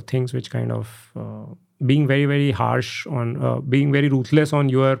the kind of things which kind of being very very harsh on being very ruthless on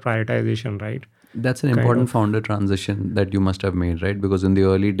your prioritization, right? That's an Kind important of. founder transition that you must have made, right? Because in the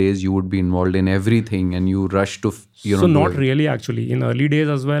early days, you would be involved in everything and you rush to, So do not it. really actually. In early days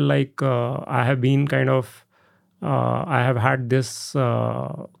as well, like I have been kind of I have had this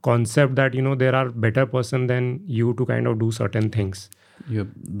concept that there are better person than you to kind of do certain things.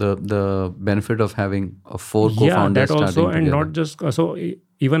 The benefit of having four Yeah, co-founders that also, starting and together. not just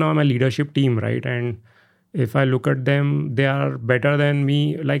even on my leadership team, right? And if I look at them, they are better than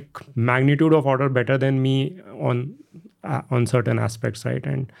me, like magnitude of order better than me on certain aspects, right?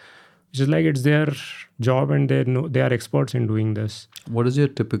 And which is like it's their job, and they are experts in doing this. What does your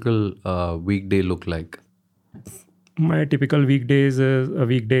typical weekday look like? My typical weekday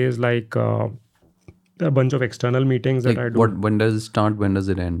is like a bunch of external meetings that Like I do. when does it start? When does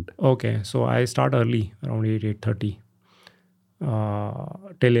it end? Okay, so I start early, around 8:30.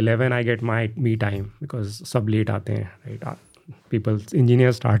 Till 11 I get my me time because sub late aate hain, right? People,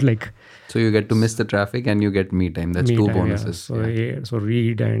 engineers start like So you get to miss the traffic and you get me time. That's me two time, yeah. bonuses. So Yeah. so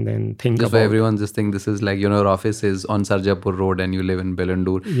read and then think Just for about. everyone, just think this is like, your office is on Sarjapur Road and you live in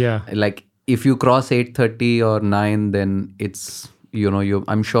Belandur. Yeah, Like if you cross 8:30 or 9, then it's,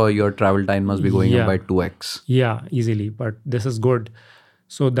 I'm sure your travel time must be going up yeah, by 2x. yeah, easily. But this is good.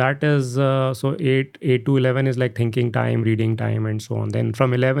 So that is so 8 to 11 is like thinking time, reading time, and so on. Then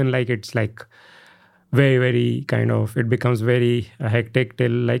from 11, like it's like very very kind of it becomes very hectic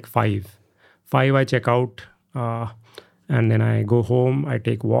till like 5. 5 I check out, and then I go home, I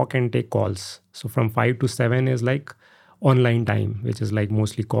take walk and take calls. So from 5 to 7 is like online time, which is like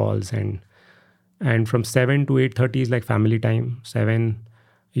mostly calls, and from 7 to 8:30 is like family time. 7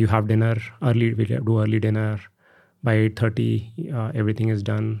 you have dinner early, we do early dinner. By 8:30 everything is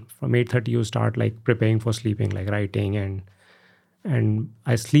done. From 8:30 you start like preparing for sleeping, like writing, and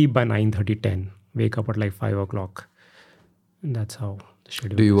I sleep by 9:30, 10. Wake up at like 5 o'clock, and that's how the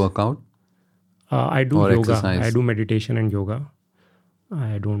schedule Do you is. work out I do or yoga. exercise? I do meditation and yoga.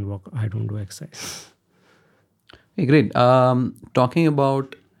 I don't work. I don't do exercise. Hey, great. Talking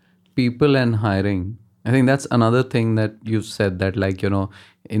about people and hiring, I think that's another thing that you've said that, like,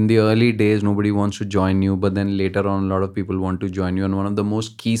 in the early days, nobody wants to join you, but then later on, a lot of people want to join you. And one of the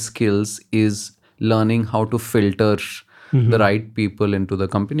most key skills is learning how to filter the right people into the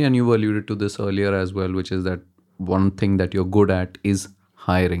company. And you alluded to this earlier as well, which is that one thing that you're good at is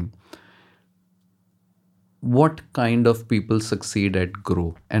hiring. What kind of people succeed at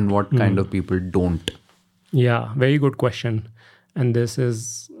Grow and what kind of people don't? Yeah, very good question. And this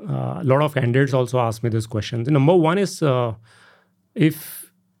is a lot of candidates also ask me this question. The number one is if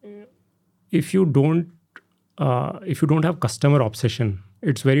you don't have customer obsession,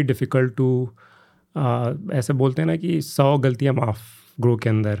 it's very difficult to ऐसे बोलते हैं ना कि 100 गलतियां माफ grow के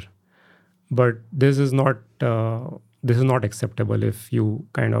अंदर, but this is not acceptable if you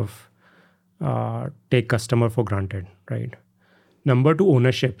kind of take customer for granted, right? Number two,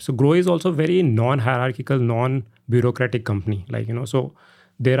 ownership. So Grow is also very non-hierarchical, non-bureaucratic company. Like, so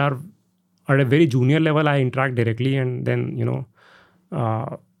there are at a very junior level, I interact directly, and then,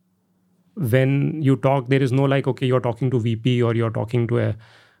 when you talk, there is no like, okay, you're talking to VP or you're talking to a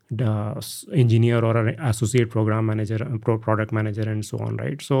engineer or an associate program manager, product manager, and so on,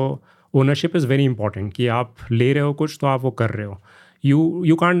 right? So ownership is very important. कि आप ले रहे हो कुछ तो आप वो कर रहे हो.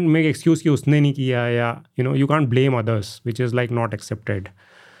 You can't make excuse कि उसने नहीं किया, या you can't blame others, which is like not accepted.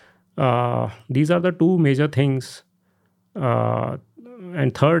 These are the two major things. uh,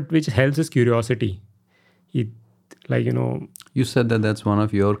 and third, which helps, is curiosity. It, like, You said that that's one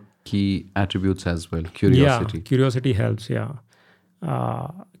of your key attributes as well, yeah, curiosity. curiosity helps. Yeah.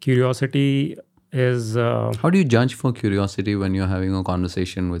 Curiosity is, How do you judge for curiosity when you're having a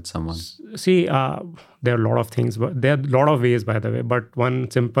conversation with someone? see, there are a lot of things, but there are a lot of ways, by the way. But one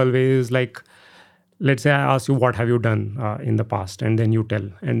simple way is, like, let's say I ask you, what have you done in the past? And then you tell.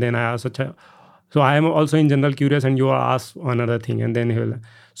 And then I ask, so I am also in general curious, and you ask another thing. And then he will,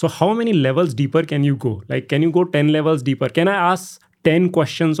 so how many levels deeper can you go? Like, can you go 10 levels deeper? Can I ask 10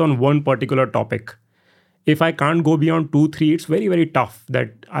 questions on one particular topic? If I can't go beyond 2, 3, it's very, very tough.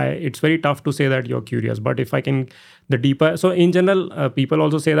 It's very tough to say that you're curious. But if I can, the deeper. So in general, people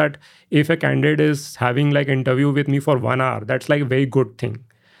also say that if a candidate is having like interview with me for 1 hour, that's like a very good thing.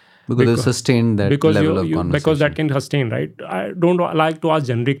 Because they sustain that level of conversation. Because that can sustain, right? I don't like to ask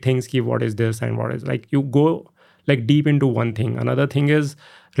generic things, ki what is this and what is, like, you go like deep into one thing. Another thing is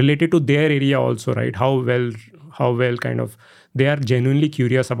related to their area also, right? How well kind of they are genuinely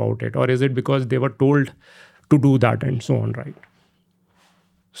curious about it, or is it because they were told to do that and so on, right?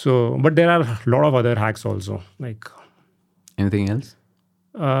 So, but there are a lot of other hacks also, like, Anything else?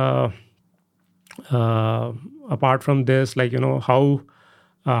 apart from this, like, how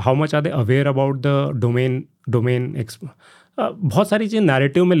much are they aware about the domain बहुत सारी चीज़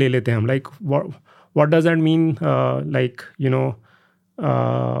narrative में ले लेते हैं हम, like, what does that mean? Like,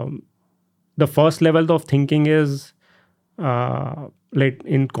 the first level of thinking is, like,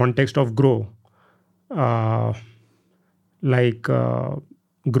 in context of Groww, like,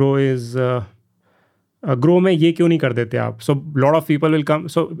 Groww is Groww में ये क्यों नहीं कर देते आप? So lot of people will come.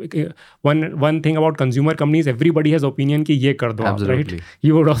 So one thing about consumer companies, everybody has opinion कि ये कर दो आप, right?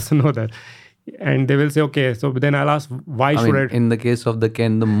 You would also know that. And they will say, okay, so then I'll ask, why should I? In the case of the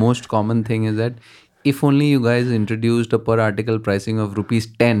Ken, the most common thing is that if only you guys introduced a per article pricing of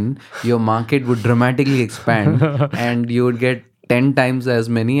 ₹10, your market would dramatically expand and you would get 10 times as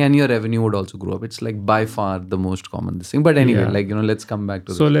many and your revenue would also grow up. It's like by far the most common thing. But anyway, like, let's come back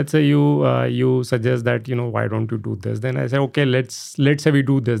to this. So let's say you suggest that, why don't you do this? Then I say, okay, let's say we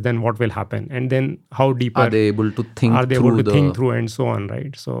do this, then what will happen? And then how deeper are they able to think think through and so on,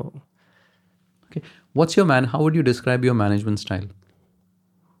 right? So, okay. How would you describe your management style?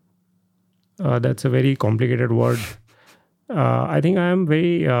 That's a very complicated word. I think I am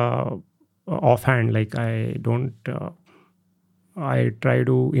very offhand. Like, I don't. I try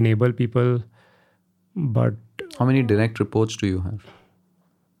to enable people, but how many direct reports do you have?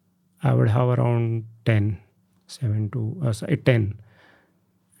 I would have around 10, 10,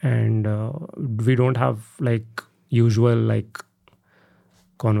 and we don't have like usual like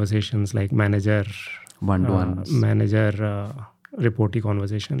conversations like manager one-to-ones, manager reportee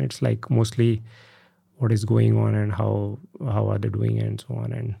conversation. It's like mostly what is going on and how are they doing and so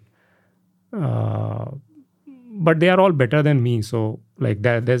on, and but they are all better than me, so like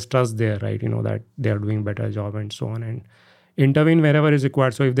there's trust there, right? That they are doing better job and so on, and intervene wherever is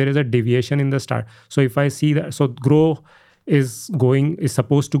required. So if there is a deviation in the start, so if I see that, so Groww is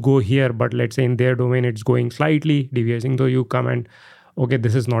supposed to go here, but let's say in their domain it's going slightly deviating, so you come and, okay,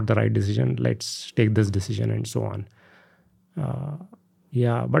 this is not the right decision, let's take this decision and so on.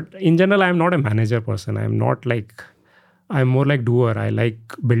 But in general, I'm not a manager person. I'm more like doer. I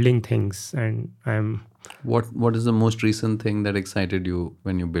like building things, and I'm. What is the most recent thing that excited you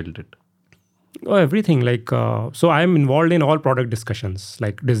when you built it? Oh, everything. Like, so I'm involved in all product discussions,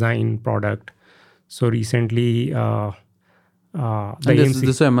 like design, product. So recently, sorry,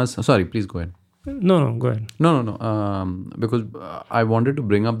 please go ahead. No, go ahead. No. Because I wanted to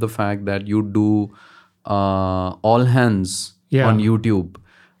bring up the fact that you do all hands on YouTube.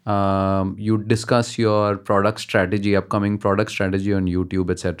 You discuss your product strategy, upcoming product strategy on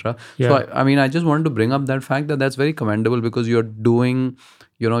YouTube, etc. So I just wanted to bring up that fact that's very commendable, because you're doing,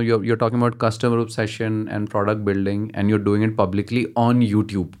 you're talking about customer obsession and product building, and you're doing it publicly on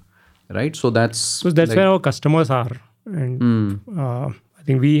YouTube, right? So that's like, where our customers are, and I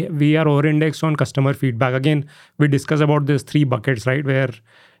think we are over-indexed on customer feedback. Again, we discuss about these 3 buckets, right? Where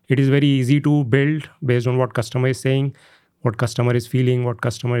it is very easy to build based on what customer is saying, what customer is feeling, what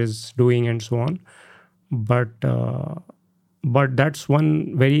customer is doing, and so on. But that's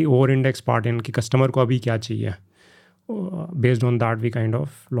one very over-indexed part in कि customer को अभी क्या चाहिए. Based on that, we kind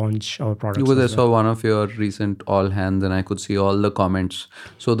of launch our products. Because I saw one of your recent all hands and I could see all the comments.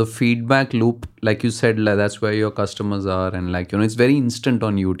 So the feedback loop, like you said, that's where your customers are, and like, it's very instant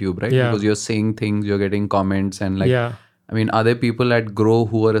on YouTube, right? Because you're saying things, you're getting comments, and like, are there people at Groww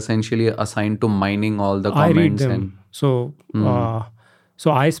who are essentially assigned to mining all the comments? I read them. So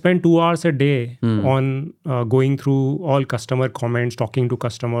So I spend 2 hours a day Hmm. on going through all customer comments, talking to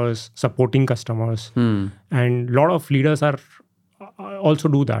customers, supporting customers. Hmm. And a lot of leaders are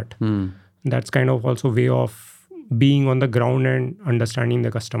also do that. Hmm. That's kind of also way of being on the ground and understanding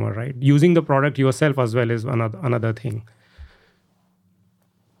the customer, right? Using the product yourself as well is another thing.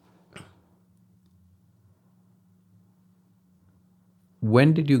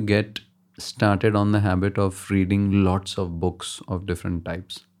 When did you get started on the habit of reading lots of books of different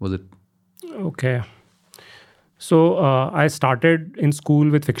types? Was it? Okay. So I started in school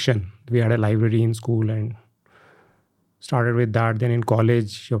with fiction. We had a library in school and started with that. Then in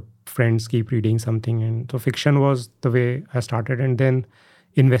college, your friends keep reading something. And so fiction was the way I started. And then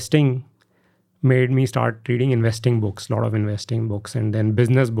investing made me start reading investing books, a lot of investing books, and then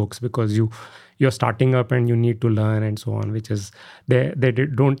business books, because you're starting up and you need to learn and so on, which is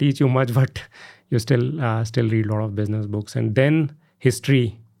don't teach you much, but you still read a lot of business books. And then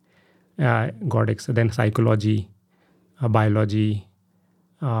history then psychology, biology.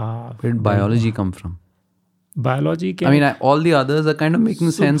 Where did biology come from? Biology I mean, all the others are kind of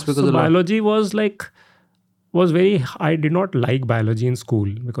making sense because a lot. biology was very. I did not like biology in school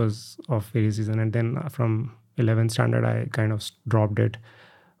because of various reasons, and then from 11th standard I kind of dropped it.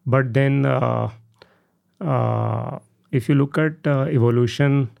 But then, if you look at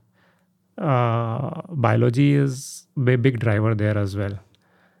evolution, biology is a big driver there as well.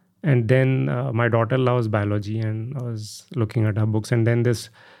 And then my daughter loves biology, and I was looking at her books, and then this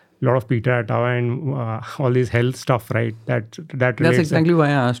lot of Peter Atava and all these health stuff, right? That relates. That's exactly why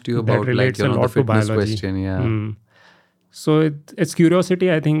I asked you that about relates the a lot to fitness biology. question. Yeah. Mm. So it's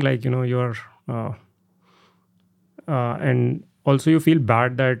curiosity, I think. You're and also you feel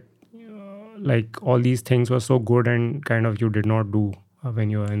bad that all these things were so good and kind of you did not do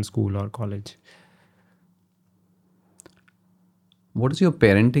when you were in school or college. What is your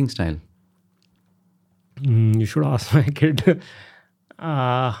parenting style? You should ask my kid.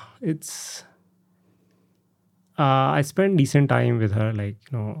 It's I spend decent time with her.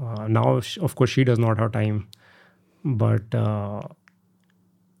 Now, of course, she does not have time, but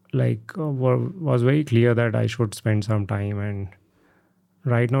was very clear that I should spend some time. And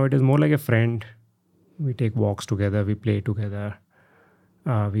right now, it is more like a friend. We take walks together. We play together.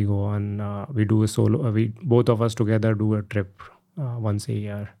 We go on. We do a solo. We both of us together do a trip once a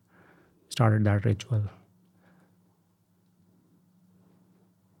year. Started that ritual.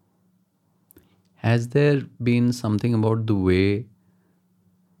 Has there been something about the way?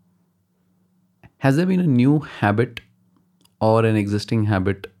 Has there been a new habit or an existing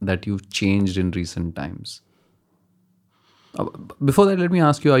habit that you've changed in recent times? Before that, let me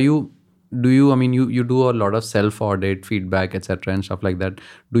ask you: you do a lot of self-audit, feedback, etc., and stuff like that.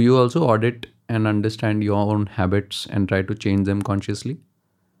 Do you also audit and understand your own habits and try to change them consciously?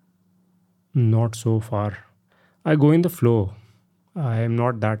 Not so far. I go in the flow. I am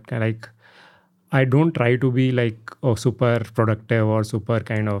not that kind. I don't try to be super productive or super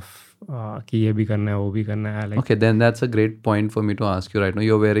kind of कि ये भी करना है वो भी करना है. Okay, then that's a great point for me to ask you right now.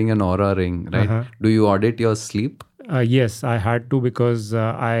 You're wearing an aura ring, right? Do you audit your sleep? Yes, I had to, because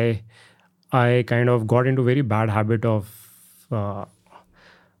I kind of got into very bad habit of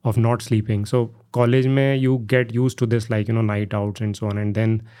not sleeping. So college mein you get used to this night outs and so on, and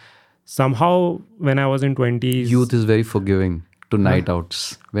then somehow when I was in 20s, Youth is very forgiving to night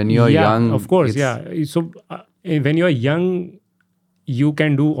outs. When you're young, of course, So when you're young, you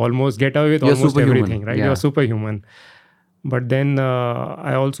can get away with almost everything, right? Yeah. You're superhuman. But then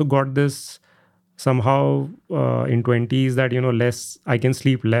I also got this somehow in 20s that less I can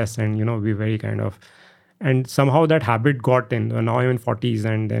sleep less and be very kind of, and somehow that habit got in. Now I'm in 40s,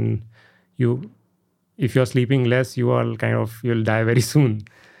 and then if you're sleeping less, you'll die very soon.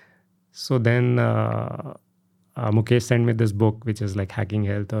 So then Mukesh sent me this book, which is like Hacking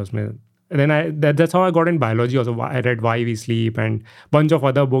Health. And then that's how I got in biology also. I read Why We Sleep and bunch of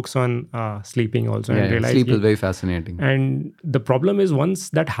other books on sleeping also. Yeah, and realized sleep is very fascinating. And the problem is, once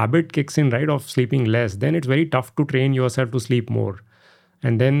that habit kicks in, right, of sleeping less, then it's very tough to train yourself to sleep more.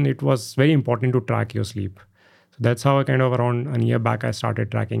 And then it was very important to track your sleep. So that's how I kind of around a year back, I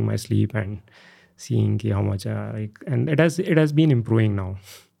started tracking my sleep and seeing how much, and it has been improving now.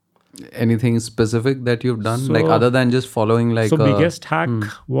 Anything specific that you've done, other than just following biggest hack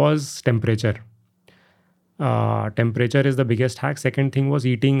was temperature. Temperature is the biggest hack. Second thing was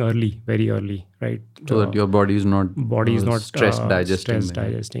eating early, very early, right? So that your body is not stress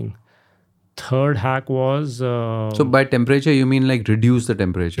digesting. Third hack was so by temperature you mean reduce the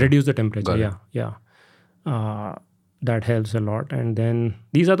temperature. Reduce the temperature. Yeah. that helps a lot. And then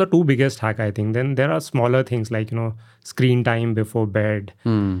these are the two biggest hack, I think. Then there are smaller things like, screen time before bed,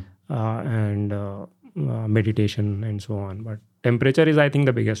 and meditation and so on. But temperature is, I think,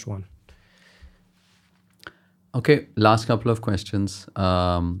 the biggest one. Okay, last couple of questions.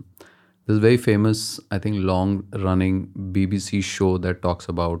 There's a very famous, I think, long-running BBC show that talks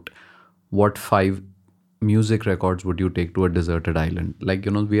about what 5 music records would you take to a deserted island. Like,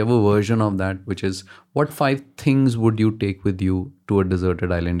 we have a version of that, which is what 5 things would you take with you to a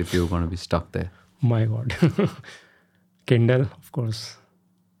deserted island if you were going to be stuck there? My God. Kindle, of course.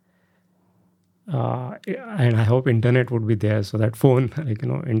 And I hope internet would be there. So that phone,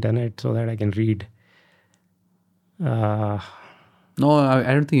 internet, so that I can read. No,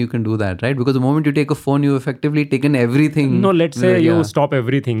 I don't think you can do that, right? Because the moment you take a phone, you've effectively taken everything. No, let's say you stop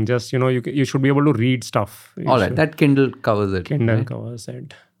everything. Just, you should be able to read stuff. All right, that Kindle covers it. Kindle right? covers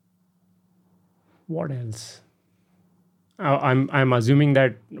it. What else? I'm assuming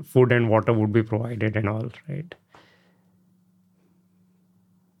that food and water would be provided and all, right?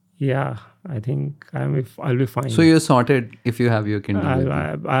 Yeah, I think I'll be fine. So you're sorted if you have your Kindle.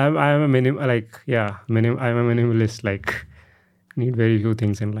 I'm a I'm a minimalist. Like, need very few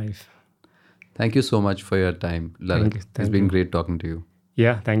things in life. Thank you so much for your time, Lalit. It's been great talking to you.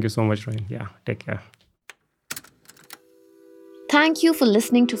 Yeah, thank you so much, Ryan. Yeah, take care. Thank you for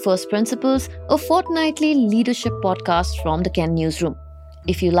listening to First Principles, a fortnightly leadership podcast from the Ken Newsroom.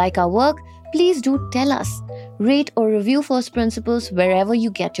 If you like our work, please do tell us. Rate or review First Principles wherever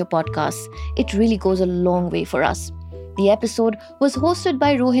you get your podcasts. It really goes a long way for us. The episode was hosted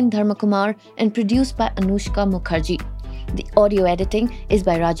by Rohin Dharmakumar and produced by Anushka Mukherjee. The audio editing is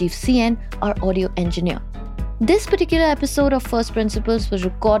by Rajiv CN, our audio engineer. This particular episode of First Principles was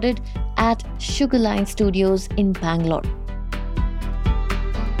recorded at Sugarline Studios in Bangalore.